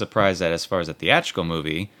 but I'm surprised that as far as a theatrical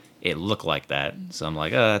movie, it looked like that. So I'm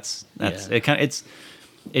like, oh,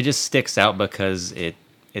 it just sticks out because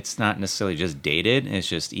it's not necessarily just dated. It's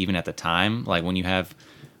just even at the time, like when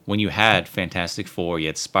you had Fantastic Four, you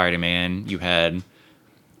had Spider-Man, you had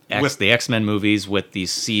the X-Men movies with the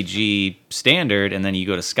CG standard, and then you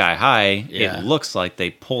go to Sky High, it looks like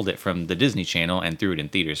they pulled it from the Disney Channel and threw it in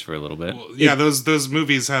theaters for a little bit. Well, those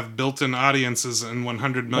movies have built-in audiences and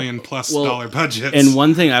 $100 million plus dollar budgets. And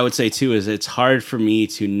one thing I would say too is it's hard for me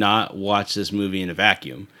to not watch this movie in a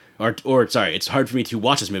vacuum. It's hard for me to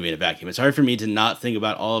watch this movie in a vacuum. It's hard for me to not think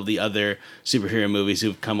about all of the other superhero movies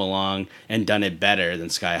who've come along and done it better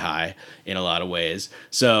than Sky High in a lot of ways.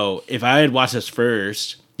 So if I had watched this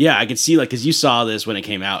first, I could see because you saw this when it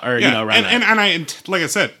came out, or around and I like I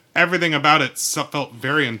said, everything about it felt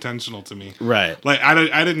very intentional to me. Right. Like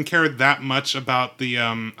I didn't care that much about the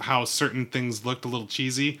how certain things looked a little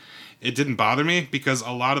cheesy. It didn't bother me because a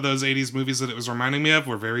lot of those 80s movies that it was reminding me of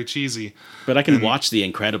were very cheesy. But I can watch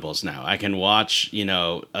The Incredibles now. I can watch,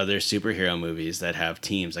 other superhero movies that have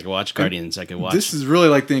teams. I can watch Guardians. I can watch... This is really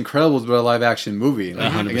like The Incredibles, but a live-action movie.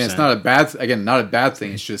 Like, 100%. Again, it's not a bad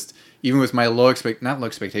thing. It's just, even with my not low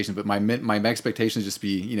expectations, but my expectations just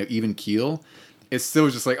be, even keel, it's still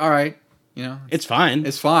just like, all right, it's fine.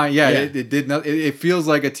 It's fine. Yeah. It did not. It feels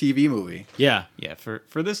like a TV movie. Yeah. Yeah.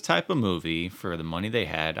 For this type of movie, for the money they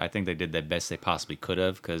had, I think they did the best they possibly could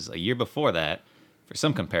have. Because a year before that, for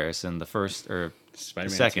some comparison, the first or Spider-Man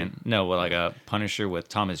the second, like a Punisher with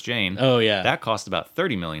Thomas Jane. Oh yeah. That cost about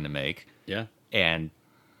 $30 million to make. Yeah. And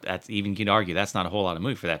that's even, you can argue that's not a whole lot of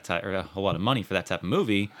movie for that type, or a whole lot of money for that type of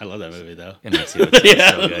movie. I love that movie though. And that's it's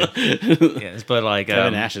so good. Yes, but like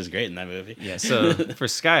Kevin Nash is great in that movie. Yeah, so for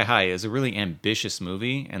Sky High, it's a really ambitious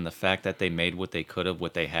movie, and the fact that they made what they could have,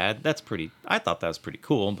 what they had, I thought that was pretty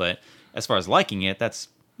cool. But as far as liking it, that's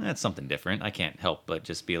something different. I can't help but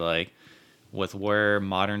just be like, with where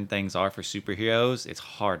modern things are for superheroes, it's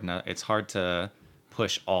hard to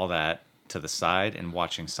push all that to the side and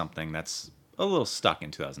watching something that's a little stuck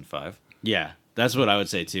in 2005. Yeah. That's what I would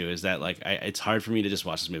say too. Is that like it's hard for me to just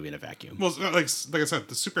watch this movie in a vacuum. Well, like I said,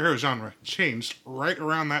 the superhero genre changed right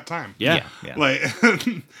around that time. Yeah. Like,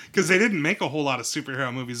 because they didn't make a whole lot of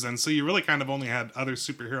superhero movies then, so you really kind of only had other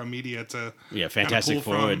superhero media to. Yeah, Fantastic pull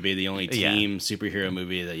Four from. would be the only team superhero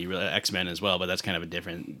movie that you really. X-Men as well, but that's kind of a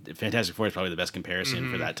different. Fantastic Four is probably the best comparison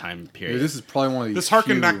for that time period. This is probably one of these. This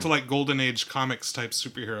harkened back to like Golden Age comics type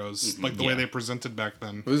superheroes, like the way they presented back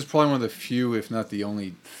then. This is probably one of the few, if not the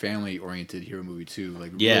only, family-oriented hero movie too.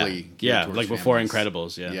 Like Yeah, really yeah, towards like before families.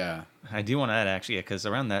 Incredibles. Yeah, Yeah. I do want to add actually, because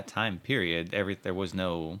around that time period, there was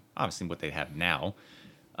no obviously what they have now,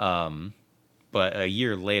 but a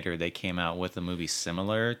year later they came out with a movie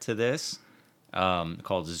similar to this,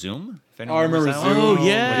 called Zoom. If anyone I remember remembers Zoom. that one. Oh,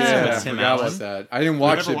 yeah. I With Tim forgot Allen. about that. I didn't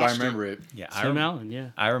watch never it, but I watched it. remember it. Yeah, Tim Allen. Yeah,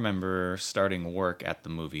 I remember starting work at the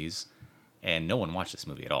movies, and no one watched this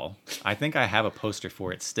movie at all. I think I have a poster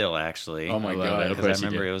for it still, actually. Oh my I love God. it. Of Because I course you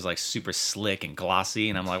remember do. it was like super slick and glossy,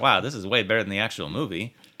 and I'm like, wow, this is way better than the actual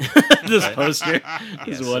movie. this poster,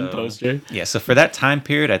 this Yeah, one so- poster. Yeah, so for that time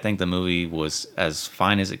period, I think the movie was as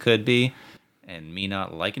fine as it could be, and me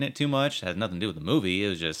not liking it too much had nothing to do with the movie. It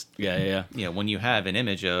was just, Yeah. you know, when you have an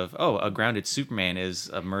image of, oh, a grounded Superman is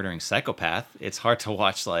a murdering psychopath, it's hard to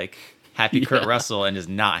watch like Happy Kurt Russell and just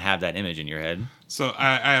not have that image in your head. So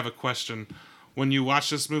I have a question. When you watched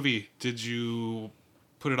this movie, did you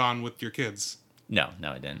put it on with your kids? No,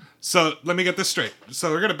 I didn't. So let me get this straight.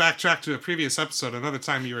 So we're going to backtrack to a previous episode, another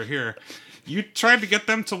time you were here. You tried to get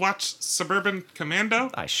them to watch Suburban Commando,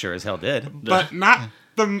 I sure as hell did. but not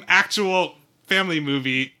the actual family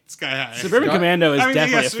movie Sky High. Suburban Commando is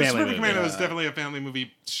definitely yes, a family Suburban movie. Commando is definitely a family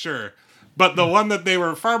movie, sure. But the one that they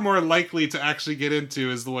were far more likely to actually get into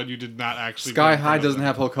is the one you did not actually. Sky bring in High front of doesn't them.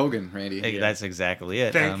 have Hulk Hogan, Randy. Hey, that's exactly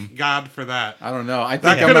it. Thank God for that. I don't know. I That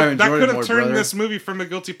think I could might have have that enjoyed could it more, have turned brother. this movie from a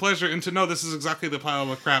guilty pleasure into no. This is exactly the pile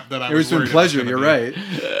of crap that I It was. was from worried it pleasure. gonna You're be.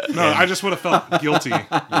 right. No, I just would have felt guilty.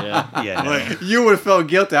 Yeah. Yeah, no. Like, You would have felt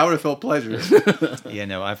guilty. I would have felt pleasure. Yeah,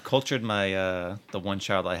 no, I've cultured my the one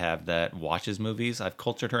child I have that watches movies. I've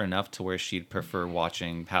cultured her enough to where she'd prefer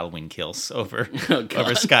watching Halloween Kills over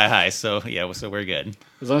over Sky High. So yeah, so we're good.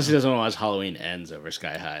 As long as he doesn't want to watch Halloween Ends over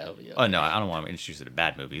Sky High, I'll be Oh no, I don't want to introduce her to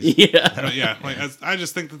bad movies. Yeah. but yeah, like I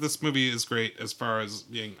just think that this movie is great as far as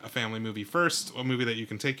being a family movie first, a movie that you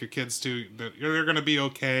can take your kids to. That they're going to be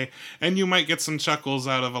okay, and you might get some chuckles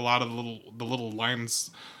out of a lot of the little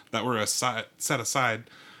lines that were set aside.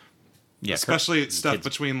 Yeah, Especially stuff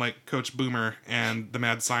between like Coach Boomer and the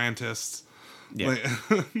mad scientist. Yeah.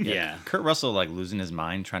 Like, Yeah. Kurt Russell like losing his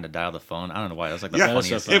mind trying to dial the phone. I don't know why. That was like the yeah,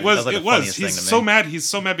 funniest. funny. it was. that like It the was. funniest He's thing to so me. mad. He's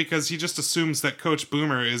so mad because he just assumes that Coach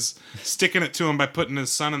Boomer is sticking it to him by putting his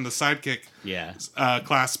son in the sidekick Yeah.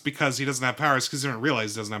 class because he doesn't have powers, because he doesn't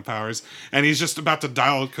realize he doesn't have powers, and he's just about to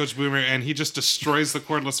dial Coach Boomer, and he just destroys the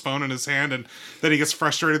cordless phone in his hand, and then he gets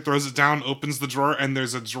frustrated, throws it down, opens the drawer, and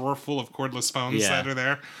there's a drawer full of cordless phones Yeah. that are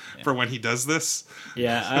there for when he does this.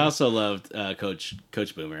 Yeah. I also loved Coach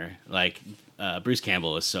Boomer. Like Bruce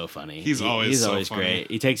Campbell is so funny. He's always so funny.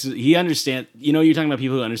 great. He understands. You know, you're talking about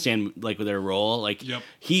people who understand like with their role. Like Yep.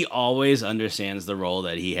 he always understands the role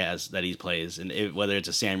that he plays, and whether it's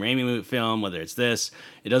a Sam Raimi film, whether it's this,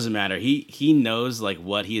 it doesn't matter. He knows like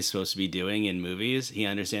what he is supposed to be doing in movies. He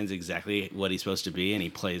understands exactly what he's supposed to be, and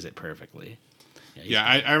he plays it perfectly. Yeah,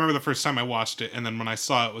 I remember the first time I watched it, and then when I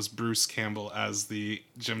saw it was Bruce Campbell as the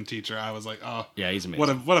gym teacher, I was like, oh, Yeah, he's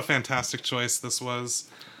amazing. what a fantastic choice this was.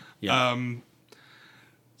 Yeah.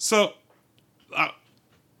 So,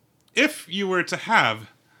 if you were to have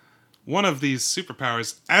one of these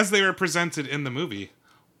superpowers as they were presented in the movie,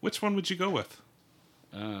 which one would you go with?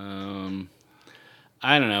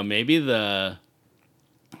 I don't know. Maybe the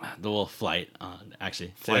little flight.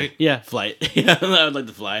 Actually, Flight? Yeah, flight. Yeah, I would like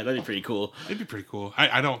to fly. That'd be pretty cool. It'd be pretty cool.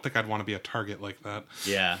 I don't think I'd want to be a target like that.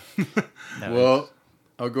 Yeah. Well,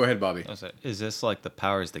 oh, go ahead, Bobby. Is this like the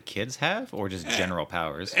powers the kids have, or just general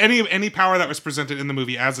powers? Any power that was presented in the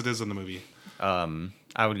movie as it is in the movie.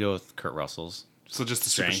 I would go with Kurt Russell's. So just the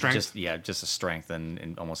super strength. Just a strength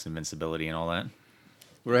and almost invincibility and all that.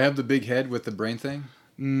 Would I have the big head with the brain thing?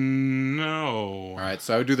 No. All right,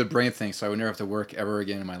 so I would do the brain thing, so I would never have to work ever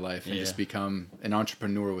again in my life and Yeah. just become an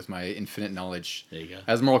entrepreneur with my infinite knowledge. There you go.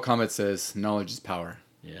 As Mortal Kombat says, knowledge is power.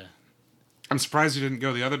 Yeah. I'm surprised you didn't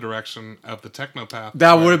go the other direction of the technopath.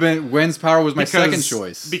 That would have been Gwen's power was my second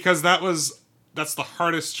choice. Because that's the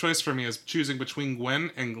hardest choice for me, is choosing between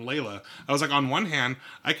Gwen and Layla. I was like, on one hand,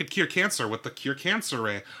 I could cure cancer with the Cure Cancer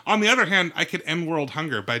Ray. On the other hand, I could end world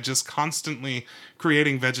hunger by just constantly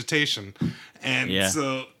creating vegetation. And Yeah.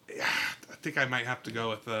 so think I might have to go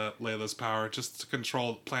with Layla's power, just to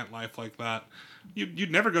control plant life like that. You'd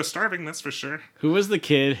never go starving, that's for sure. Who was the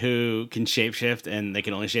kid who can shapeshift and they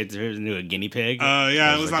can only shapeshift into a guinea pig?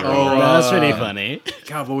 Yeah, it was that girl. girl. That was pretty funny.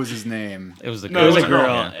 God, what was his name? It was the No, girl. It was a girl.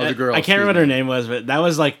 girl. Yeah. Oh, the girl, I can't remember what excuse her me. name was, but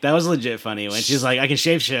that was legit funny when she's like, I can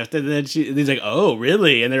shapeshift, and then he's like, oh,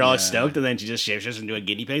 really? And they're all Yeah. stoked, and then she just shapeshifts into a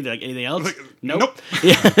guinea pig. They're like, anything else? Like, Nope. nope.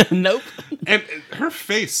 Yeah, nope. And her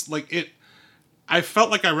face, like it, I felt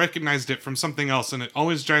like I recognized it from something else, and it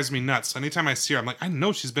always drives me nuts. Anytime I see her, I'm like, I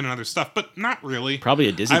know she's been in other stuff, but not really. Probably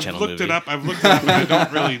a Disney I've Channel looked movie. it up. I've looked it up, and I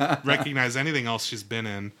don't really recognize anything else she's been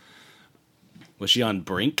in. Was she on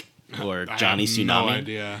Brink or I Johnny have Tsunami? No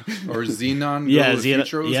idea. Or Xenon? Yeah, Girl of the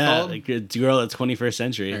Future it was yeah, called? like a girl of the 21st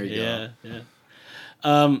century. There you yeah, go.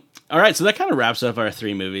 yeah. All right, so that kind of wraps up our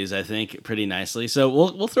 3 movies, I think, pretty nicely. So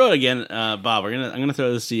we'll throw it again, Bob. I'm gonna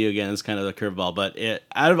throw this to you again. It's kind of a curveball, but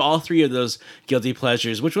out of all 3 of those guilty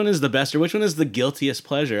pleasures, which one is the best, or which one is the guiltiest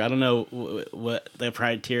pleasure? I don't know what the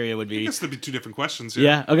criteria would I be. guess there'd be 2 different questions.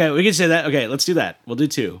 Yeah. Okay, we can say that. Okay, let's do that. We'll do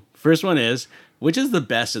 2. First one is, which is the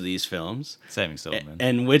best of these films? Saving Silverman.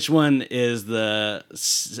 And which one is the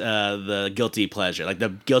guilty pleasure, like the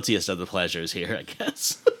guiltiest of the pleasures here, I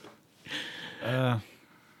guess.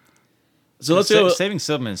 So let's go. Saving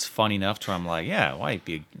Silverman is funny enough to where I'm like, yeah, why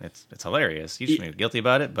be? It's hilarious. You shouldn't be guilty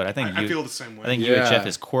about it, but I think I feel the same way. I think Yeah. UHF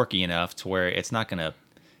is quirky enough to where it's not gonna.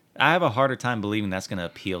 I have a harder time believing that's gonna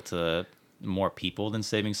appeal to more people than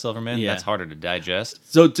Saving Silverman. Yeah. That's harder to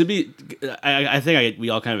digest. So I think we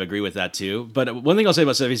all kind of agree with that too. But one thing I'll say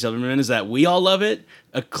about Saving Silverman is that we all love it.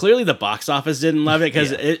 Clearly, the box office didn't love it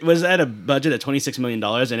because Yeah. it was at a budget of $26 million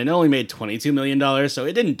and it only made $22 million. So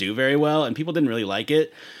it didn't do very well, and people didn't really like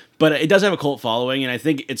it. But it does have a cult following, and I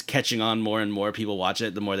think it's catching on more and more. People watch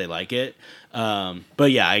it the more they like it.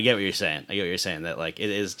 But yeah, I get what you're saying. That like it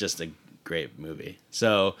is just a great movie.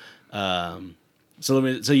 So. So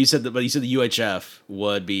you said the UHF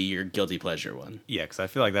would be your guilty pleasure one. Yeah, because I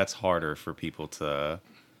feel like that's harder for people to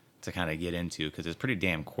kind of get into because it's pretty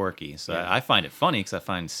damn quirky. So Yeah. I find it funny because I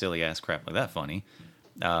find silly ass crap like that funny.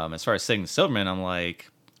 As far as Saving Silverman, I'm like,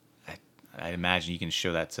 I imagine you can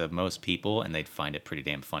show that to most people and they'd find it pretty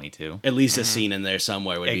damn funny too. At least a scene in there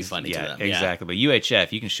somewhere would be funny to them. Exactly. But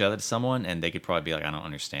UHF, you can show that to someone and they could probably be like, I don't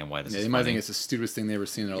understand why this Yeah, is they might funny. think it's the stupidest thing they've ever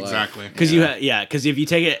seen in their life. Exactly. Because because if you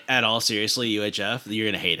take it at all seriously, UHF, you're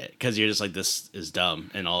gonna hate it because you're just like, this is dumb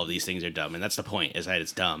and all of these things are dumb, and that's the point, is that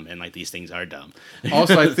it's dumb and like these things are dumb.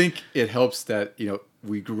 Also, I think it helps that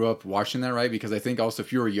we grew up watching that, right? Because I think also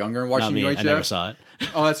if you were younger and Not watching me, UHF, I never saw it.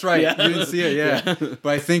 Oh, that's right. Yeah. You didn't see it, yeah. But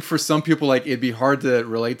I think for some people, like it'd be hard to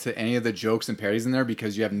relate to any of the jokes and parodies in there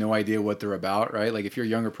because you have no idea what they're about, right? Like if you're a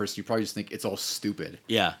younger person, you probably just think it's all stupid.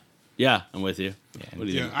 Yeah, I'm with you. What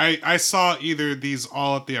do you Yeah, think? I saw either these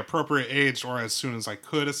all at the appropriate age or as soon as I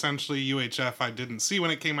could, essentially. UHF I didn't see when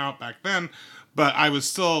it came out back then, but I was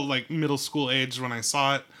still like middle school age when I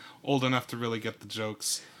saw it, old enough to really get the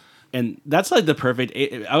jokes. And that's like the perfect.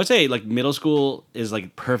 I would say like middle school is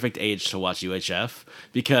like perfect age to watch UHF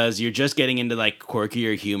because you're just getting into like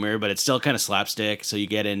quirkier humor, but it's still kind of slapstick, so you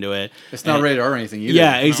get into it. It's not And- rated R or anything either.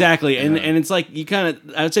 Yeah, exactly. And Yeah. and it's like you kind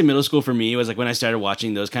of, I would say middle school for me was like when I started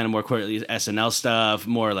watching those kind of more quirky SNL stuff,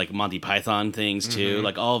 more like Monty Python things too,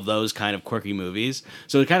 like all of those kind of quirky movies.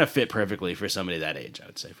 So it kind of fit perfectly for somebody that age, I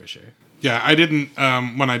would say, for sure. Yeah, I didn't.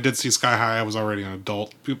 When I did see Sky High, I was already an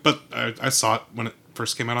adult, but I saw it when it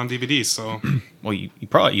first came out on DVD. So Well,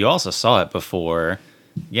 you also saw it before.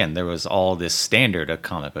 Again, there was all this standard of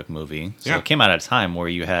comic book movie, so Yeah. it came out at a time where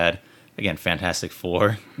you had again Fantastic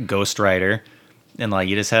Four, Ghost Rider, and like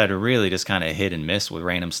you just had to really just kind of hit and miss with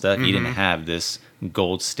random stuff. You didn't have this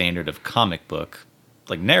gold standard of comic book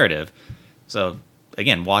like narrative. So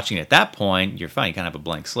again, watching it at that point, you're fine. You kind of have a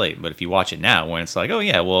blank slate. But if you watch it now, when it's like, oh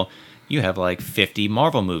yeah, well, you have like 50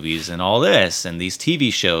 Marvel movies and all this and these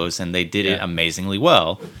TV shows, and they did it Yeah. amazingly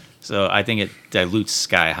well. So I think it dilutes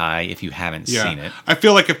Sky High if you haven't seen it. I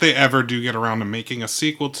feel like if they ever do get around to making a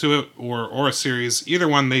sequel to it or a series, either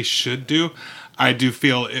one they should do. I do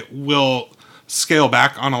feel it will scale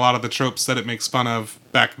back on a lot of the tropes that it makes fun of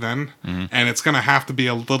back then, and it's going to have to be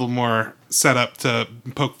a little more set up to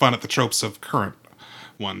poke fun at the tropes of current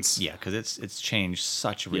ones. Yeah, because it's changed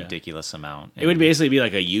such a Yeah. ridiculous amount. It would basically be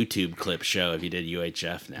like a YouTube clip show if you did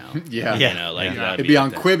UHF now. Yeah. You know, like Yeah. that would It'd be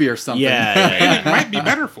on like Quibi or something. Yeah, It might be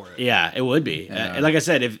better for it. yeah, it would be. Yeah. Like I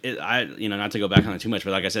said, if it, I, not to go back on it too much,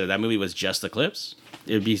 but like I said, if that movie was just the clips,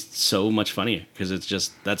 it'd be so much funnier because it's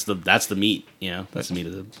just that's the meat. That's the meat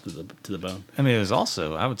to the bone. I mean, it was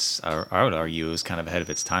also I would argue it was kind of ahead of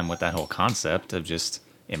its time with that whole concept of just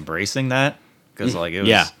embracing that because like it was.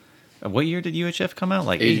 Yeah. What year did UHF come out?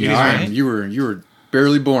 Like 89. 80s, right? You were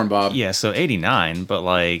barely born, Bob. Yeah, so 89, but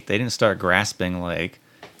like they didn't start grasping like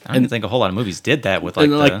I don't think a whole lot of movies did that with like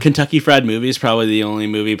and like Kentucky Fried Movie is probably the only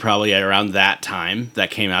movie probably around that time that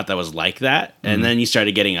came out that was like that. And then you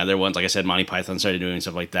started getting other ones. Like I said, Monty Python started doing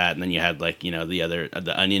stuff like that. And then you had like,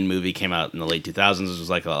 the Onion movie came out in the late 2000s. It was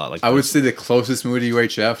like a lot like I would say the closest movie to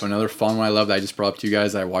UHF, another fun one I love that I just brought up to you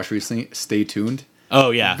guys that I watched recently, Stay Tuned. Oh,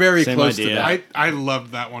 yeah. Very Same close idea. to that. I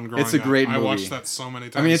loved that one growing up. It's a great movie. I watched that so many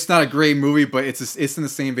times. I mean, it's not a great movie, but it's in the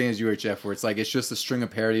same vein as UHF, where it's like it's just a string of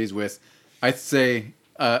parodies with, I'd say,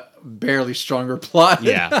 barely stronger plot.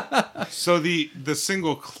 Yeah. So the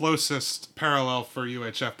single closest parallel for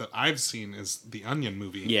UHF that I've seen is the Onion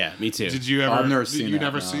movie. Yeah, me too. Did you ever? I've never seen you that,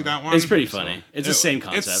 never no. see that one? It's pretty funny. It's the same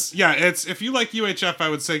concept. It's if you like UHF, I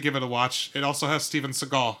would say give it a watch. It also has Steven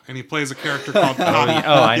Seagal, and he plays a character called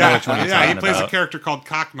I know which one you're he talking plays about. a character called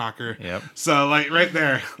Cockknocker. Yep. So like right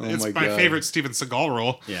there, it's my my God. favorite Steven Seagal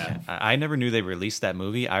role. Yeah. I never knew they released that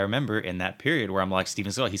movie. I remember in that period where I'm like,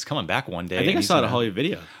 Steven Seagal, he's coming back one day. I think and I he's saw it at gonna- Hollywood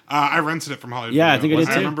Video. I rented it from Hollywood. Yeah, I Video. think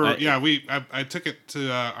I did too. remember. I took it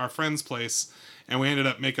to our friend's place, and we ended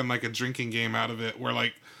up making like a drinking game out of it, where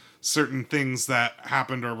like certain things that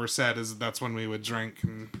happened or were said that's when we would drink.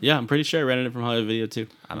 And Yeah, I'm pretty sure I rented it from Hollywood Video too.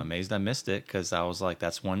 I'm amazed I missed it because I was like,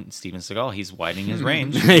 that's one Steven Seagal. He's widening his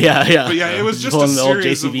range. yeah. But yeah, it was just a Pulling the old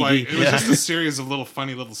series of JCVD. like it was just a series of little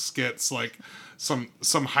funny little skits, like some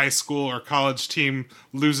high school or college team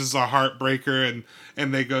loses a heartbreaker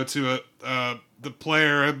and they go to the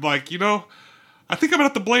player and like, I think I'm gonna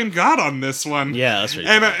have to blame God on this one. Yeah, that's right.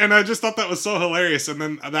 And I just thought that was so hilarious. And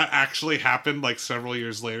then that actually happened like several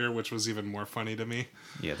years later, which was even more funny to me.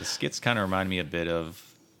 Yeah, the skits kind of remind me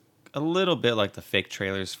a little bit like the fake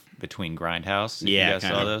trailers between Grindhouse. If you guys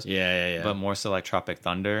saw those. Yeah. But more so like Tropic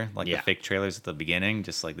Thunder, like Yeah. the fake trailers at the beginning,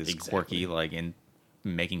 just like this quirky, like in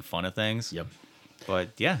making fun of things. Yep. But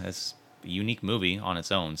yeah, it's a unique movie on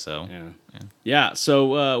its own. So Yeah,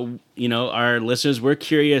 so, our listeners, we're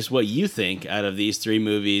curious what you think out of these three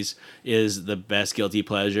movies is the best guilty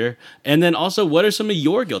pleasure. And then also, what are some of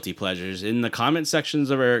your guilty pleasures? In the comment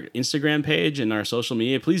sections of our Instagram page and our social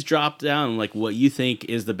media, please drop down like what you think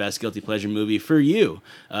is the best guilty pleasure movie for you,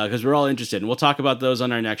 because we're all interested. And we'll talk about those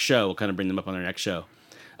on our next show. We'll kind of bring them up on our next show.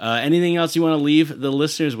 Anything else you want to leave the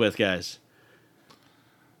listeners with, guys?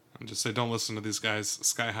 And just say, don't listen to these guys.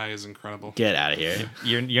 Sky High is incredible. Get out of here.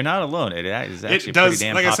 You're not alone. It is actually It does, a pretty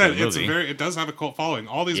damn like I said, popular movie. it does have a cult following.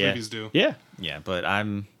 All these movies do. Yeah. Yeah, but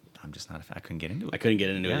I'm just not a fan. I couldn't get into it. I couldn't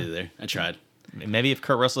get into it either. I tried. Maybe if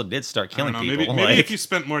Kurt Russell did start I killing don't know, people, maybe like, if you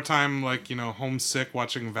spent more time like homesick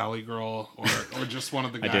watching Valley Girl or just one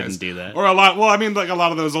of the I guys. didn't do that. Or a lot. Well, I mean, like a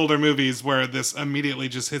lot of those older movies where this immediately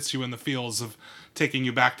just hits you in the feels of taking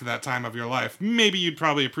you back to that time of your life. Maybe you'd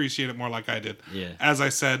probably appreciate it more like I did. Yeah. As I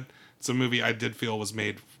said, it's a movie I did feel was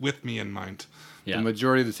made with me in mind. Yeah. The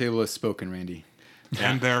majority of the table is spoken, Randy.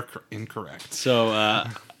 And they're incorrect. So,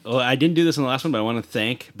 well, I didn't do this in the last one, but I want to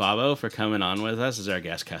thank Bobo for coming on with us as our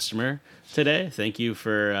guest customer today. Thank you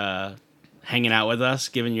for hanging out with us,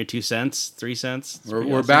 giving your 2 cents, 3 cents. It's pretty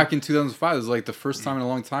We're awesome. back in 2005. This is like the first time in a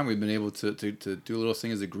long time we've been able to do a little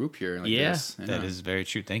thing as a group here. Like Yeah. this. that is very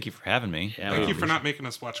true. Thank you for having me. Yeah, Thank you for not making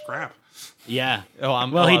us watch crap. Yeah. Oh,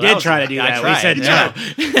 Well, he did try to do that. We said no.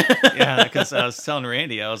 Yeah, because I was telling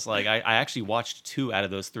Randy, I was like, I actually watched 2 out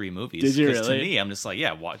of those 3 movies. Did you 'Cause really? To me, I'm just like,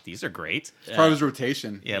 yeah, these are great. It's part of his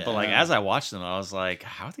rotation. Yeah, but like as I watched them, I was like,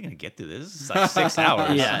 how are they gonna get through this? It's like 6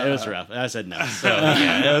 hours. Yeah, it was rough. I said no. So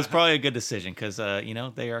yeah, it was probably a good decision because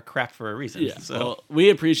they are crap for a reason. Yeah. So Well, we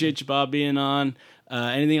appreciate you, Bob, being on.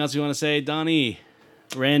 Anything else you want to say, Donnie?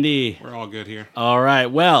 Randy? We're all good here. All right.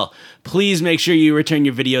 Well, please make sure you return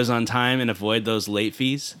your videos on time and avoid those late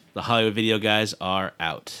fees. The Hollywood Video guys are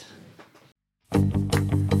out.